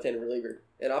have a left-handed reliever,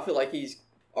 and I feel like he's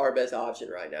our best option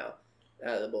right now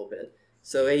out of the bullpen.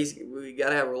 So we got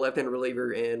to have a left-handed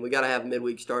reliever, and we got to have a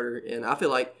midweek starter, and I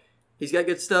feel like he's got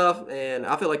good stuff, and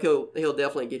I feel like he'll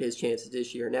definitely get his chances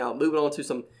this year. Now, moving on to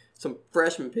some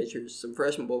freshman pitchers, some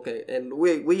freshman bullpen, and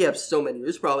we have so many.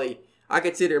 I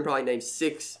could sit here and probably name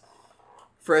 6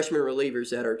 freshman relievers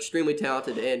that are extremely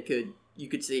talented and you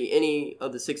could see any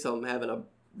of the 6 of them having a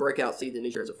breakout season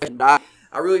this year as a freshman.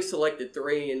 I really selected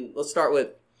 3, and let's start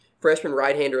with freshman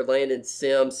right-hander Landon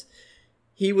Sims.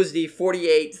 He was the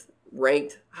 48th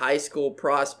ranked high school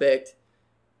prospect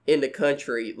in the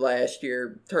country last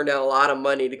year. Turned down a lot of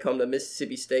money to come to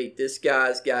Mississippi State. This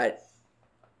guy's got,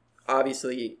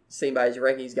 obviously, seen by his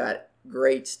ranking, he's got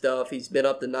great stuff. He's been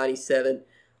up to 97.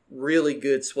 Really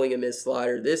good swing and miss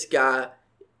slider. This guy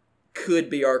could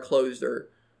be our closer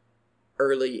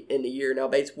early in the year. Now,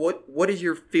 Bates, what is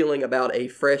your feeling about a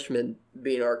freshman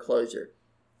being our closer?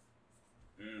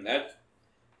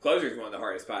 Closer is one of the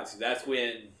hardest spots. That's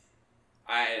when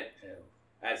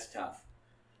that's tough.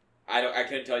 I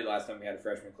couldn't tell you the last time we had a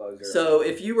freshman closer. So,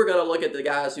 if you were going to look at the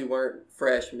guys who weren't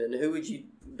freshmen, who would you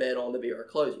bet on to be our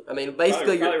closer? I mean,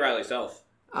 basically, probably Riley Self.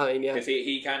 I mean, yeah, because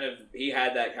he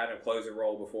had that kind of closer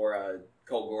role before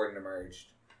Cole Gordon emerged.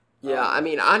 Yeah, I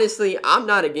mean, honestly, I'm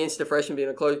not against the freshman being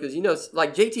a closer because,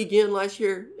 like JT Ginn last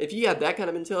year, if you have that kind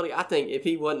of mentality, I think if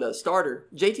he wasn't a starter,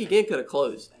 JT Ginn could have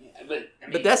closed.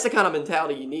 But that's the kind of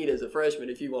mentality you need as a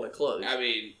freshman if you want to close. I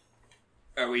mean,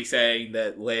 are we saying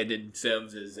that Landon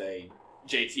Sims is a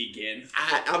JT Ginn?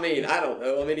 I mean, I don't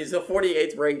know. I mean, he's a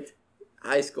 48th ranked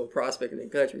high school prospect in the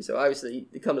country, so obviously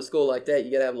to come to school like that,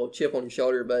 you got to have a little chip on your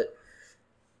shoulder, but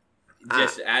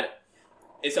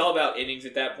it's all about innings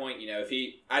at that point.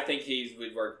 I think he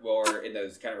would work more in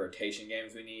those kind of rotation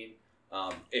games we need.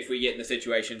 If we get in the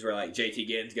situations where like JT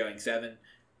Ginn's going 7,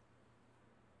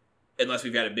 unless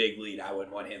we've got a big lead, I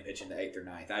wouldn't want him pitching the 8th or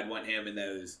 9th. I'd want him in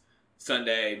those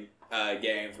Sunday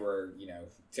games where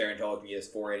Sarantolo can get us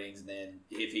 4 innings, and then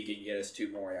if he can get us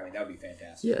 2 more, I mean that would be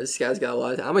fantastic. Yeah, this guy's got a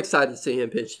lot. I'm excited to see him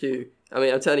pitch too. I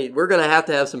mean, I'm telling you, we're going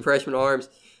to have some freshman arms,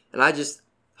 and I just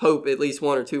hope at least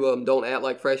 1 or 2 of them don't act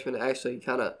like freshmen and actually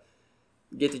kind of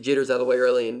get the jitters out of the way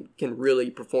early and can really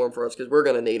perform for us because we're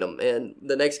going to need them. And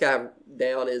the next guy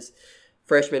down is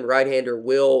freshman right-hander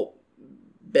Will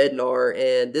Bednar,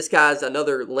 and this guy's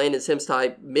another Landon Sims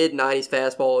type, mid-90s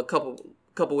fastball. A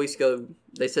couple weeks ago,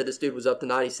 they said this dude was up to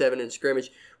 97 in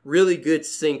scrimmage. Really good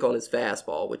sink on his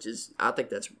fastball, which is, I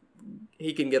think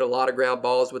he can get a lot of ground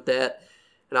balls with that,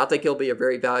 and I think he'll be a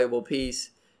very valuable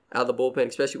piece out of the bullpen,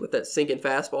 especially with that sinking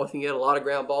fastball. If you can get a lot of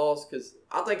ground balls, because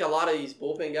I think a lot of these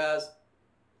bullpen guys,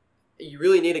 you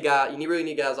really need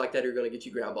guys like that who are going to get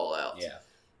you ground ball outs. Yeah.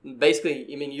 Basically,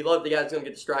 I mean, you love the guys who's going to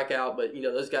get the strikeout, but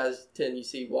those guys you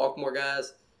see walk more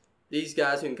guys. These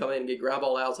guys who can come in and get ground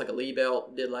ball outs like a Lee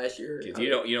Belt did last year. Because you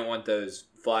don't want those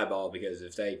fly ball, because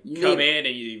if they come in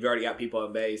and you've already got people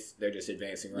on base, they're just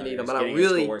advancing runners. You need them, but I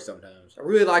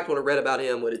really liked what I read about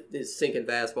him with his sinking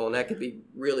fastball, and that could be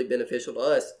really beneficial to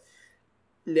us.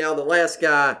 Now, the last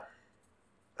guy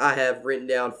I have written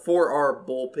down for our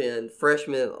bullpen,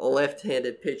 freshman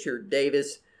left-handed pitcher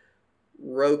Davis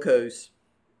Rokos.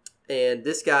 And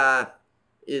this guy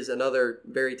is another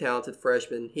very talented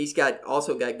freshman. He's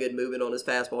also got good movement on his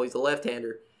fastball. He's a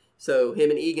left-hander. So him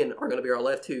and Egan are going to be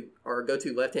our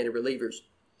go-to left-handed relievers.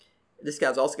 This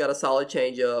guy's also got a solid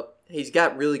changeup. He's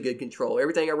got really good control.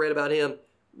 Everything I read about him,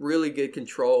 really good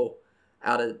control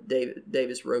out of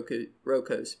Davis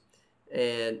Rocos.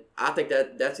 And I think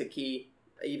that's a key.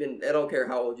 Even I don't care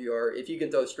how old you are. If you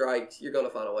can throw strikes, you're going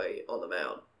to find a way on the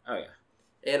mound. Oh, yeah.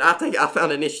 And I think I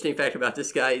found an interesting fact about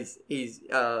this guy. He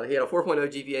had a 4.0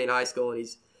 GPA in high school, and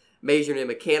he's majoring in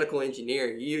mechanical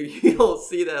engineering. You don't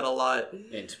see that a lot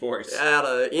in sports out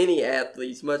of any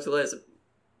athletes, much less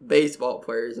baseball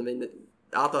players. I mean,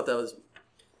 I thought that was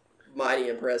mighty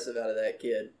impressive out of that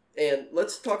kid. And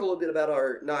let's talk a little bit about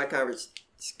our non-conference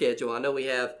schedule. I know we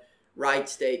have Wright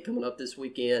State coming up this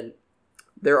weekend.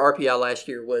 Their RPI last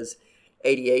year was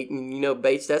 88, and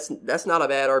Bates, that's not a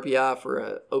bad RPI for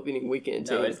an opening weekend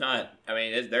team. No, it's not. I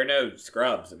mean, they're no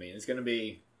scrubs. I mean, it's going to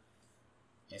be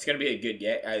a good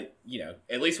game.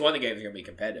 At least one of the games is going to be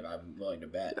competitive. I'm willing to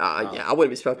bet. Yeah, I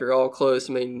wouldn't be surprised if they're all close.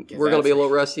 I mean, we're going to be a little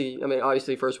rusty. I mean,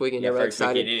 obviously, first weekend, everybody's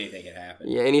excited. Anything can happen.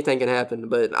 Yeah, anything can happen.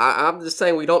 But I'm just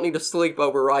saying we don't need to sleep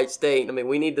over Wright State. I mean,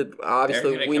 we need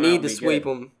to sweep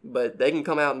them, but they can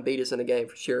come out and beat us in a game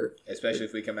for sure. Especially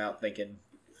if we come out thinking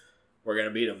we're going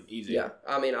to beat them easy. Yeah,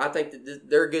 I mean, I think that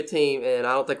they're a good team, and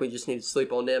I don't think we just need to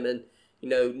sleep on them. And,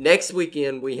 next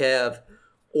weekend we have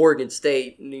Oregon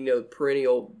State,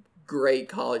 perennial great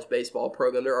college baseball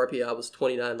program. Their RPI was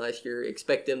 29 last year.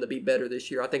 Expect them to be better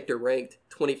this year. I think they're ranked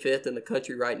 25th in the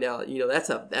country right now. That's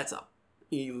a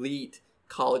elite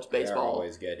college baseball. They're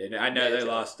always good. And I know they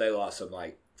lost some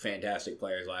fantastic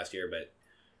players last year, but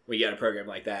when you got a program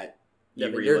like that, you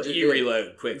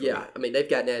reload quickly. Yeah, I mean, they've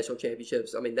got national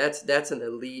championships. I mean, that's an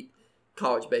elite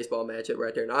college baseball matchup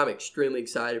right there, and I'm extremely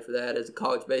excited for that as a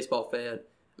college baseball fan.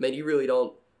 I mean, you really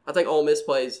don't – I think Ole Miss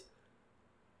plays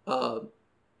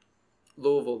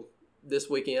Louisville this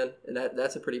weekend, and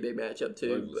that's a pretty big matchup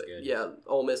too. But, yeah,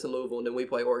 Ole Miss and Louisville, and then we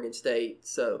play Oregon State.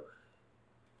 So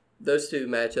those two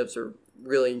matchups are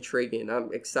really intriguing.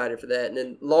 I'm excited for that. And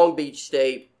then Long Beach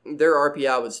State – their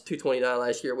RPI was 229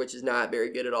 last year, which is not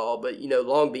very good at all. But,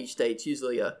 Long Beach State's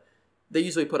they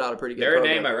usually put out a pretty good program.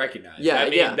 They're a name I recognize.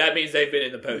 Yeah, that means they've been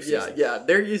in the postseason. Yeah.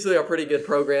 They're usually a pretty good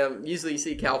program. Usually you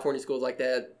see California schools like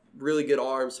that, really good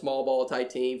arms, small ball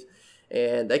type teams,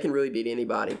 and they can really beat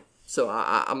anybody. So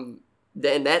and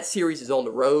that series is on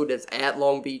the road. It's at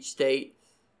Long Beach State.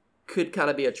 Could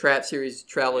kind of be a trap series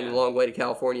traveling a long way to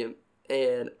California.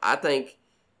 And I think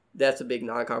that's a big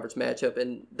non-conference matchup.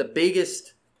 And the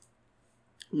biggest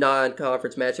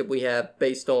non-conference matchup we have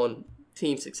based on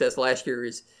team success last year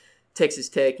is Texas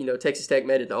Tech. Texas Tech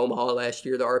made it to Omaha last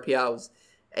year. The RPI was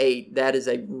 8. That is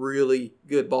a really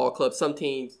good ball club. Some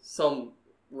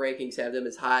rankings have them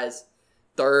as high as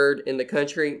 3rd in the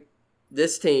country.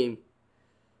 This team,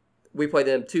 we play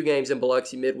them 2 games in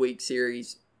Biloxi midweek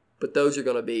series, but those are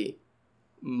going to be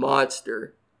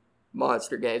monster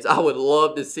games. I would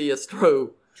love to see us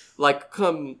throw,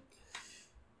 come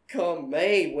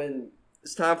May when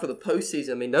it's time for the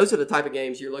postseason. I mean, those are the type of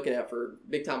games you're looking at for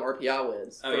big-time RPI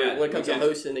wins when it comes to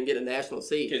hosting and getting a national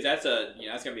seed. Because that's going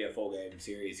to be a full game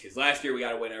series. Because last year we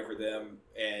got a win over them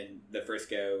in the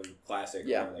Frisco Classic.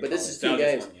 Yeah, but this is 2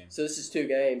 games. So this is 2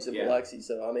 games in Biloxi.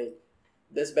 So, I mean,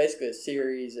 this is basically a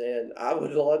series, and I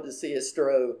would love to see us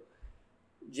throw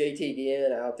JT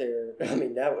Guillen out there. I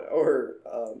mean, that would, or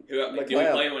do we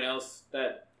play anyone else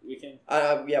that weekend?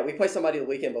 Yeah, we play somebody the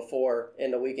weekend before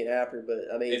and the weekend after, but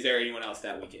I mean, is there anyone else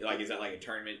that weekend? Is that like a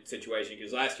tournament situation?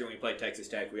 Because last year when we played Texas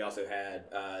Tech, we also had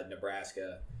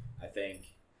Nebraska. I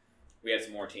think we had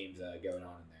some more teams going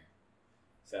on in there.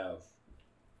 So,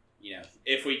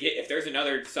 if there's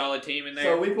another solid team in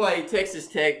there. So we play Texas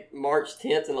Tech March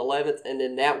 10th and 11th, and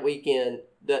then that weekend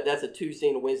that's a Tuesday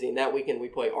and a Wednesday, and that weekend we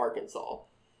play Arkansas.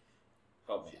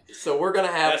 Oh man! So we're gonna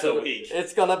have a week.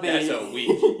 It's gonna be that's a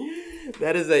week.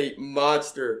 That is a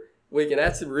monster weekend.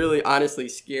 That's really honestly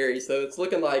scary. So it's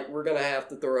looking like we're gonna have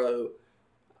to throw.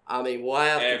 I mean, we'll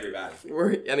have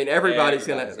everybody's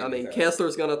gonna. I mean,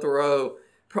 Kessler's gonna throw.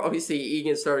 Probably see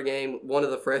Egan start a game. One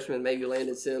of the freshmen, maybe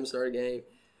Landon Sims, start a game.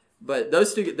 But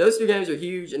those two games are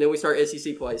huge, and then we start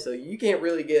SEC play. So you can't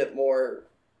really get more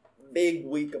big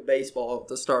week of baseball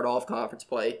to start off conference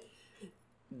play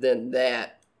than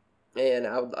that. And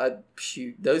I'd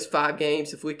shoot those 5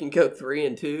 games if we can go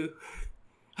 3-2.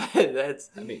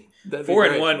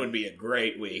 4-1 would be a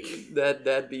great week.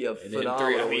 That'd be a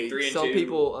phenomenal week. 3-2. Some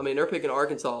people, they're picking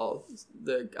Arkansas.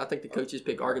 I think the coaches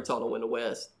pick Arkansas to win the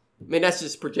West. I mean, that's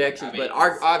just projections, but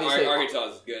obviously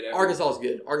Arkansas is good. Arkansas is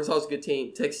good. Arkansas is a good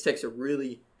team. Texas Tech's a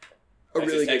good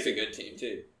team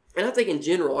too. And I think in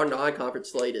general, our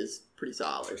non-conference slate is pretty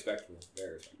solid. Respectable.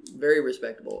 Very respectable. Very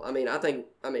respectable.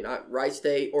 Wright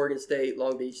State, Oregon State,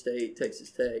 Long Beach State,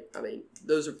 Texas Tech. I mean,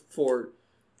 those are four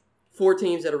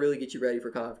teams that'll really get you ready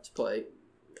for conference play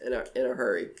in a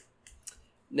hurry.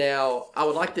 Now, I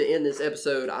would like to end this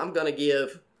episode. I'm going to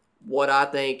give what I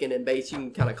think, and then Bates, you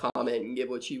can kind of comment and give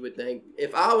what you would think.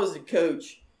 If I was a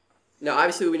coach, now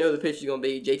obviously we know the pitch is going to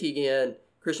be JT Ginn,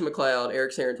 Christian McLeod,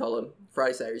 Eric Sarantola,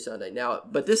 Friday, Saturday, Sunday. Now,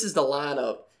 but this is the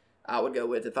lineup I would go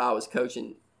with if I was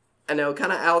coaching. I know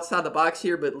kind of outside the box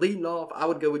here, but leading off, I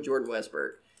would go with Jordan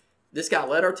Westburg. This guy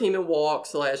led our team in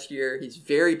walks last year. He's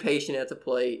very patient at the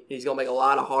plate. He's going to make a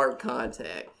lot of hard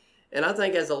contact. And I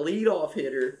think as a leadoff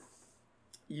hitter,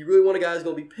 you really want a guy who's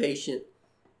going to be patient,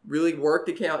 really work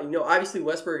the count. Obviously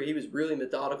Westburg, he was really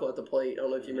methodical at the plate. I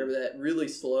don't know if you remember that. Really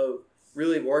slow,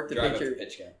 really work the pitcher.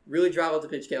 Really drive out the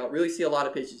pitch count, really see a lot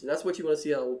of pitches. And that's what you want to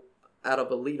see out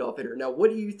of a leadoff hitter. Now, what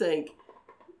do you think?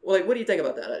 What do you think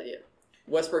about that idea?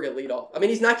 Westburg at leadoff. I mean,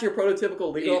 he's not your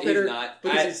prototypical leadoff hitter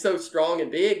because he's so strong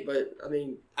and big, but I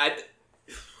mean,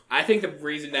 I think the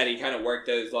reason that he kind of worked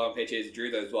those long pitches, drew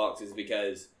those walks, is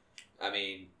because, I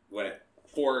mean,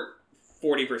 for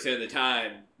 40% of the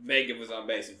time, Mangum was on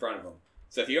base in front of him.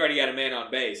 So if you already got a man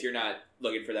on base, you're not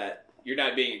looking for that. You're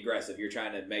not being aggressive. You're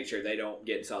trying to make sure they don't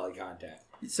get in solid contact.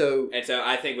 So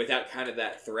I think without kind of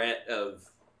that threat of,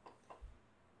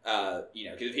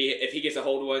 because if he gets a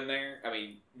hold of one there, I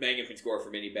mean, Mangum can score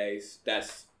from any base.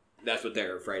 That's what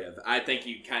they're afraid of. I think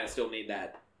you kind of still need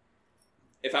that.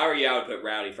 If I were you, I would put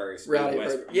Rowdy first. Move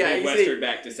Western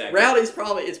back to second. Rowdy's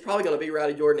probably going to be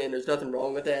Rowdy Jordan, and there's nothing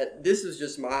wrong with that. This is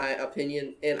just my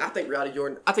opinion, and I think Rowdy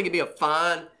Jordan, he'd be a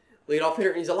fine leadoff hitter.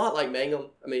 And he's a lot like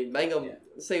Mangum. I mean, Mangum's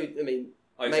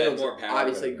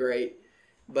obviously great,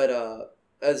 but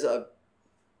as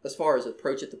far as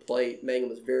approach at the plate, Mangum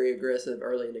was very aggressive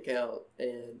early in the count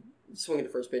and swinging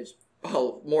the first pitch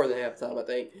more than half the time, I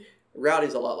think.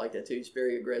 Rowdy's a lot like that too. He's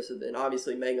very aggressive, and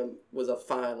obviously Mangum was a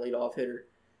fine leadoff hitter.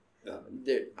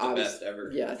 The best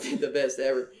ever. Yeah, the best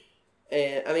ever.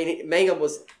 And, I mean, Mangum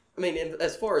was,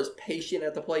 as far as patient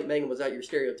at the plate, Mangum was not your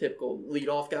stereotypical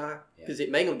leadoff guy. Because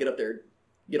Mangum get up there,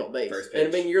 get on base. And,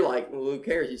 I mean, you're like, well, who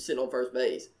cares? He's sitting on first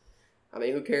base. I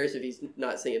mean, who cares if he's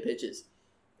not seeing pitches?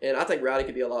 And I think Rowdy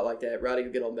could be a lot like that. Rowdy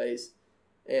could get on base.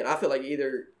 And I feel like we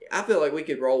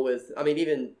could roll with, I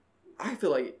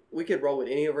feel like we could roll with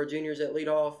any of our juniors at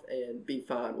leadoff and be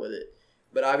fine with it.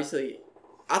 But obviously,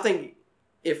 I think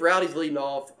if Rowdy's leading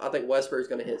off, I think Westburg's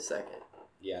going to hit second.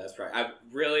 Yeah, that's right.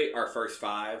 Our first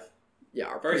five. Yeah,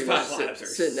 our first five lineups are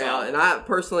sitting out. And I had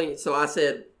Westburg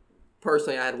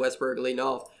leading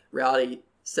off, Rowdy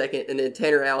second, and then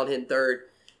Tanner Allen hitting third.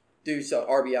 Dude's an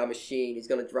RBI machine. He's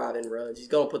going to drive in runs. He's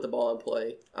going to put the ball in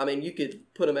play. I mean, you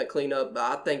could put him at cleanup, but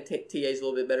I think TA's a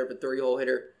little bit better of a three-hole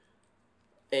hitter.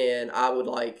 And I would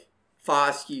like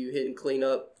Foscue hitting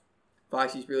cleanup.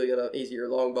 Foscue's really got an easier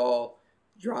long ball,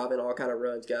 driving all kind of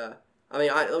runs guy. I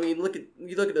mean, look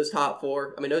at those top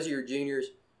four. I mean, those are your juniors.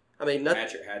 I mean,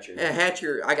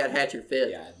 Hatcher. I got Hatcher fifth.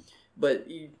 Yeah. But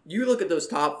you look at those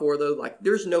top four though. Like,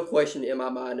 there's no question in my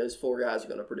mind those four guys are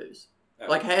going to produce. Okay.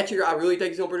 Like Hatcher, I really think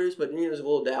he's going to produce, but there's a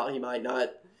little doubt he might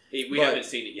not. We haven't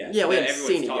seen it yet. Yeah, we haven't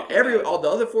seen it yet. All the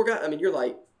other four guys. I mean, you're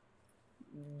like,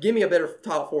 give me a better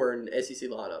top four in the SEC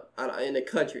lineup in the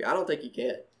country. I don't think you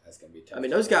can. That's going to be tough. I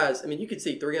mean, those guys. I mean, you could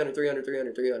see 300, 300,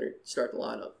 300, 300 start the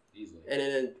lineup easily. And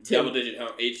then double-digit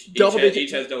home. Each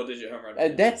has double-digit home run.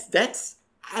 And that's.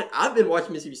 I've been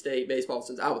watching Mississippi State baseball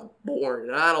since I was born,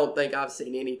 and I don't think I've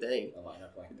seen anything. A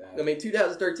lineup like that. I mean,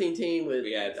 2013 team with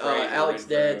Alex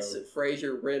Detz,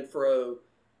 Frazier, Renfroe,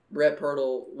 Brett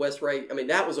Pirtle, Wes Ray. I mean,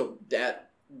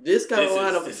 this kind of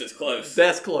lineup. This is close.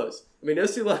 That's close. I mean,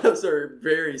 those two lineups are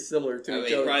very similar to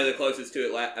each other. Probably the closest to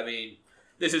it.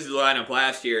 This is the lineup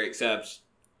last year, except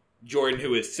Jordan, who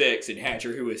was 6th, and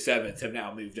Hatcher, who was 7th, have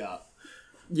now moved up.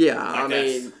 Yeah,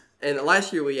 and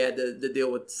last year we had to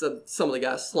deal with some of the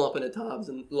guys slumping at times,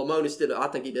 and Lamonis I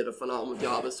think he did a phenomenal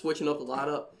job of switching up the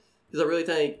lineup. Because I really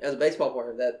think, as a baseball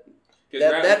player,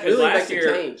 that really makes a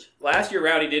change. Last year,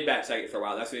 Rowdy did bat second for a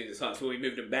while. That's when he was hung. So when we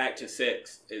moved him back to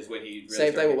 6th is when he really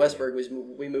Same thing with Westburg.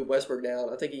 We moved Westburg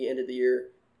down. I think he ended the year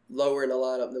lower in the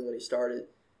lineup than when he started.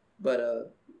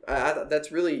 But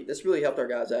that's really helped our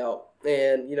guys out.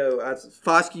 And,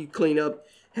 Foscue cleanup,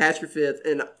 Hatcher fifth,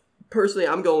 and personally,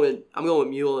 I'm going with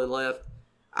Mule in left.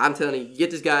 I'm telling you,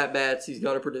 get this guy at bats. He's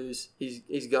going to produce.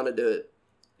 He's going to do it.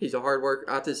 He's a hard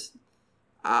worker.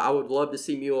 I would love to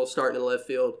see Mule starting in left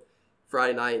field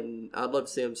Friday night, and I'd love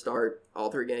to see him start all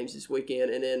 3 games this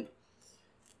weekend. And then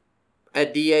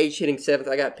at DH, hitting 7th,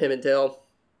 I got Pimentel.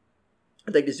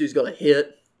 I think this dude's going to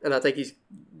hit, and I think he's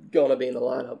gonna be in the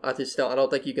lineup. I don't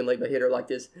think you can leave a hitter like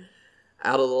this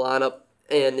out of the lineup.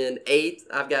 And then 8th,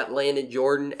 I've got Landon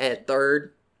Jordan at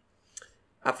 3rd.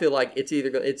 I feel like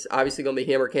it's obviously going to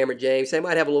be him or Cameron James. They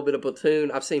might have a little bit of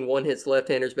platoon. I've seen one hits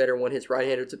left-handers better, one hits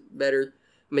right-handers better.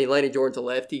 I mean, Landon Jordan's a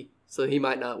lefty, so he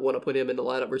might not want to put him in the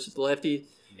lineup versus the lefty.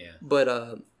 Yeah.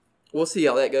 But we'll see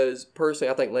how that goes.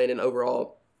 Personally, I think Landon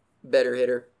overall better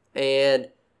hitter. And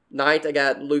 9th, I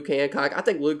got Luke Hancock. I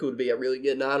think Luke would be a really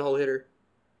good 9-hole hitter.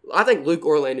 I think Luke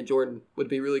or Landon Jordan would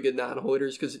be really good 9-hole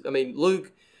hitters because, I mean,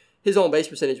 Luke, his on-base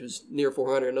percentage was near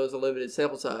 400. I know it's a limited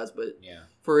sample size, but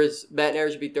for his batting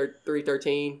average to be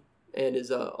 313 and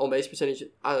his on-base percentage,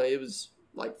 it was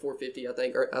like 450, I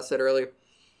think, I said earlier,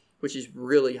 which is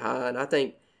really high. And I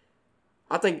think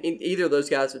either of those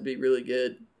guys would be really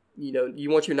good. You know, you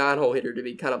want your 9-hole hitter to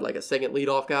be kind of like a second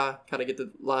leadoff guy, kind of get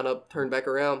the lineup turned back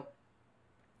around.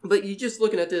 But you just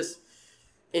looking at this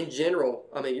in general,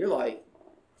 I mean, you're like,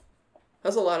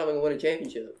 how's the lineup going to win a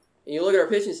championship? And you look at our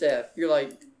pitching staff, you're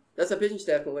like, that's a pitching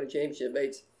staff can win a championship,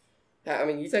 Bates. I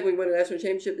mean, you think we can win a national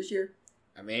championship this year?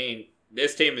 I mean,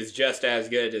 this team is just as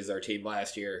good as our team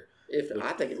last year.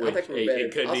 I think we're better.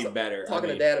 It could be better. Talking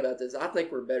to Dad about this, I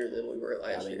think we're better than we were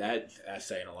last year. That's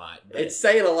saying a lot. It's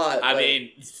saying a lot. I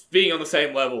mean, being on the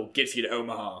same level gets you to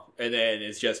Omaha, and then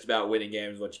it's just about winning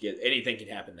games. What you get, anything can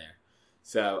happen there.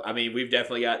 So, I mean, we've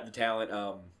definitely got the talent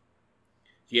to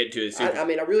get to a super. I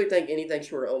really think anything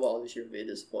short of Omaha this year would be a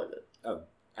disappointment. Oh,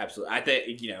 absolutely. I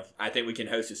think we can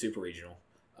host a super regional.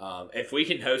 If we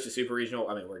can host a super regional,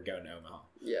 I mean, we're going to Omaha.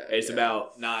 Yeah. It's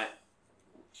about not.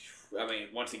 I mean,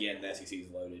 once again, the SEC is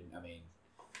loaded.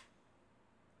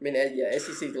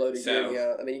 SEC's loaded.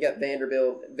 So, I mean, you got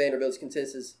Vanderbilt. Vanderbilt's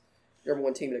consensus number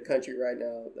 1 team in the country right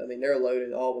now. I mean, they're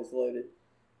loaded, always loaded.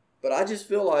 But I just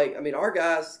feel like, I mean, our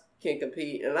guys can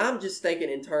compete, and I'm just thinking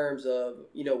in terms of,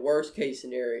 worst case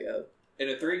scenario. In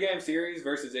a 3-game series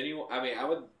versus anyone,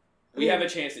 we have a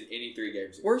chance in any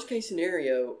 3-game series. Worst case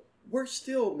scenario, we're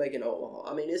still making Omaha.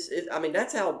 I mean,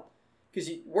 that's how. Because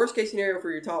worst case scenario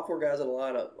for your top 4 guys in the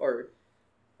lineup, what are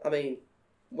they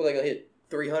going to hit?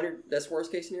 300? That's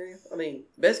worst case scenario? I mean,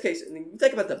 best case, you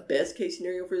think about the best case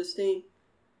scenario for this team,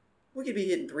 we could be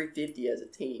hitting 350 as a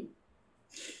team.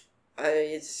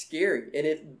 It's scary. And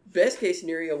if best case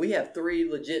scenario, we have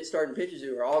 3 legit starting pitchers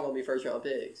who are all going to be first-round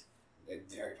picks.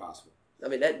 It's very possible. I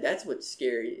mean, that's what's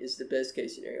scary is the best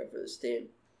case scenario for this team.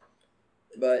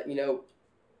 But,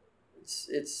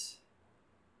 it's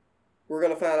we're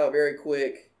going to find out very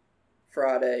quick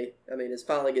Friday. I mean, it's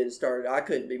finally getting started. I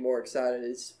couldn't be more excited.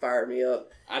 It's fired me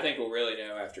up. I think we'll really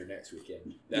know after next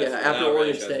weekend. After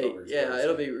Oregon State. Yeah,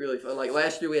 it'll be really fun. Like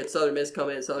last year we had Southern Miss come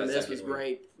in. Southern Miss was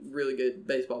ranked, really good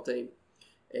baseball team.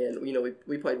 And,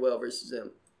 we played well versus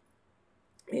them.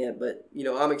 But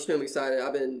I'm extremely excited.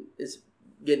 It's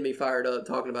getting me fired up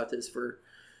talking about this for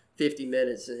 50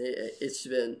 minutes.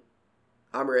 And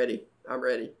I'm ready.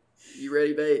 You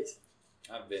ready, Bates?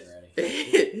 I've been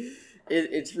ready.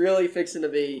 It's really fixing to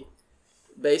be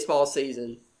baseball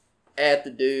season at the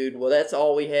Dude. Well, that's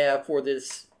all we have for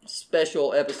this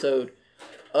special episode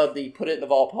of the Put It in the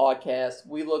Vault podcast.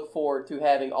 We look forward to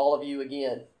having all of you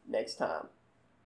again next time.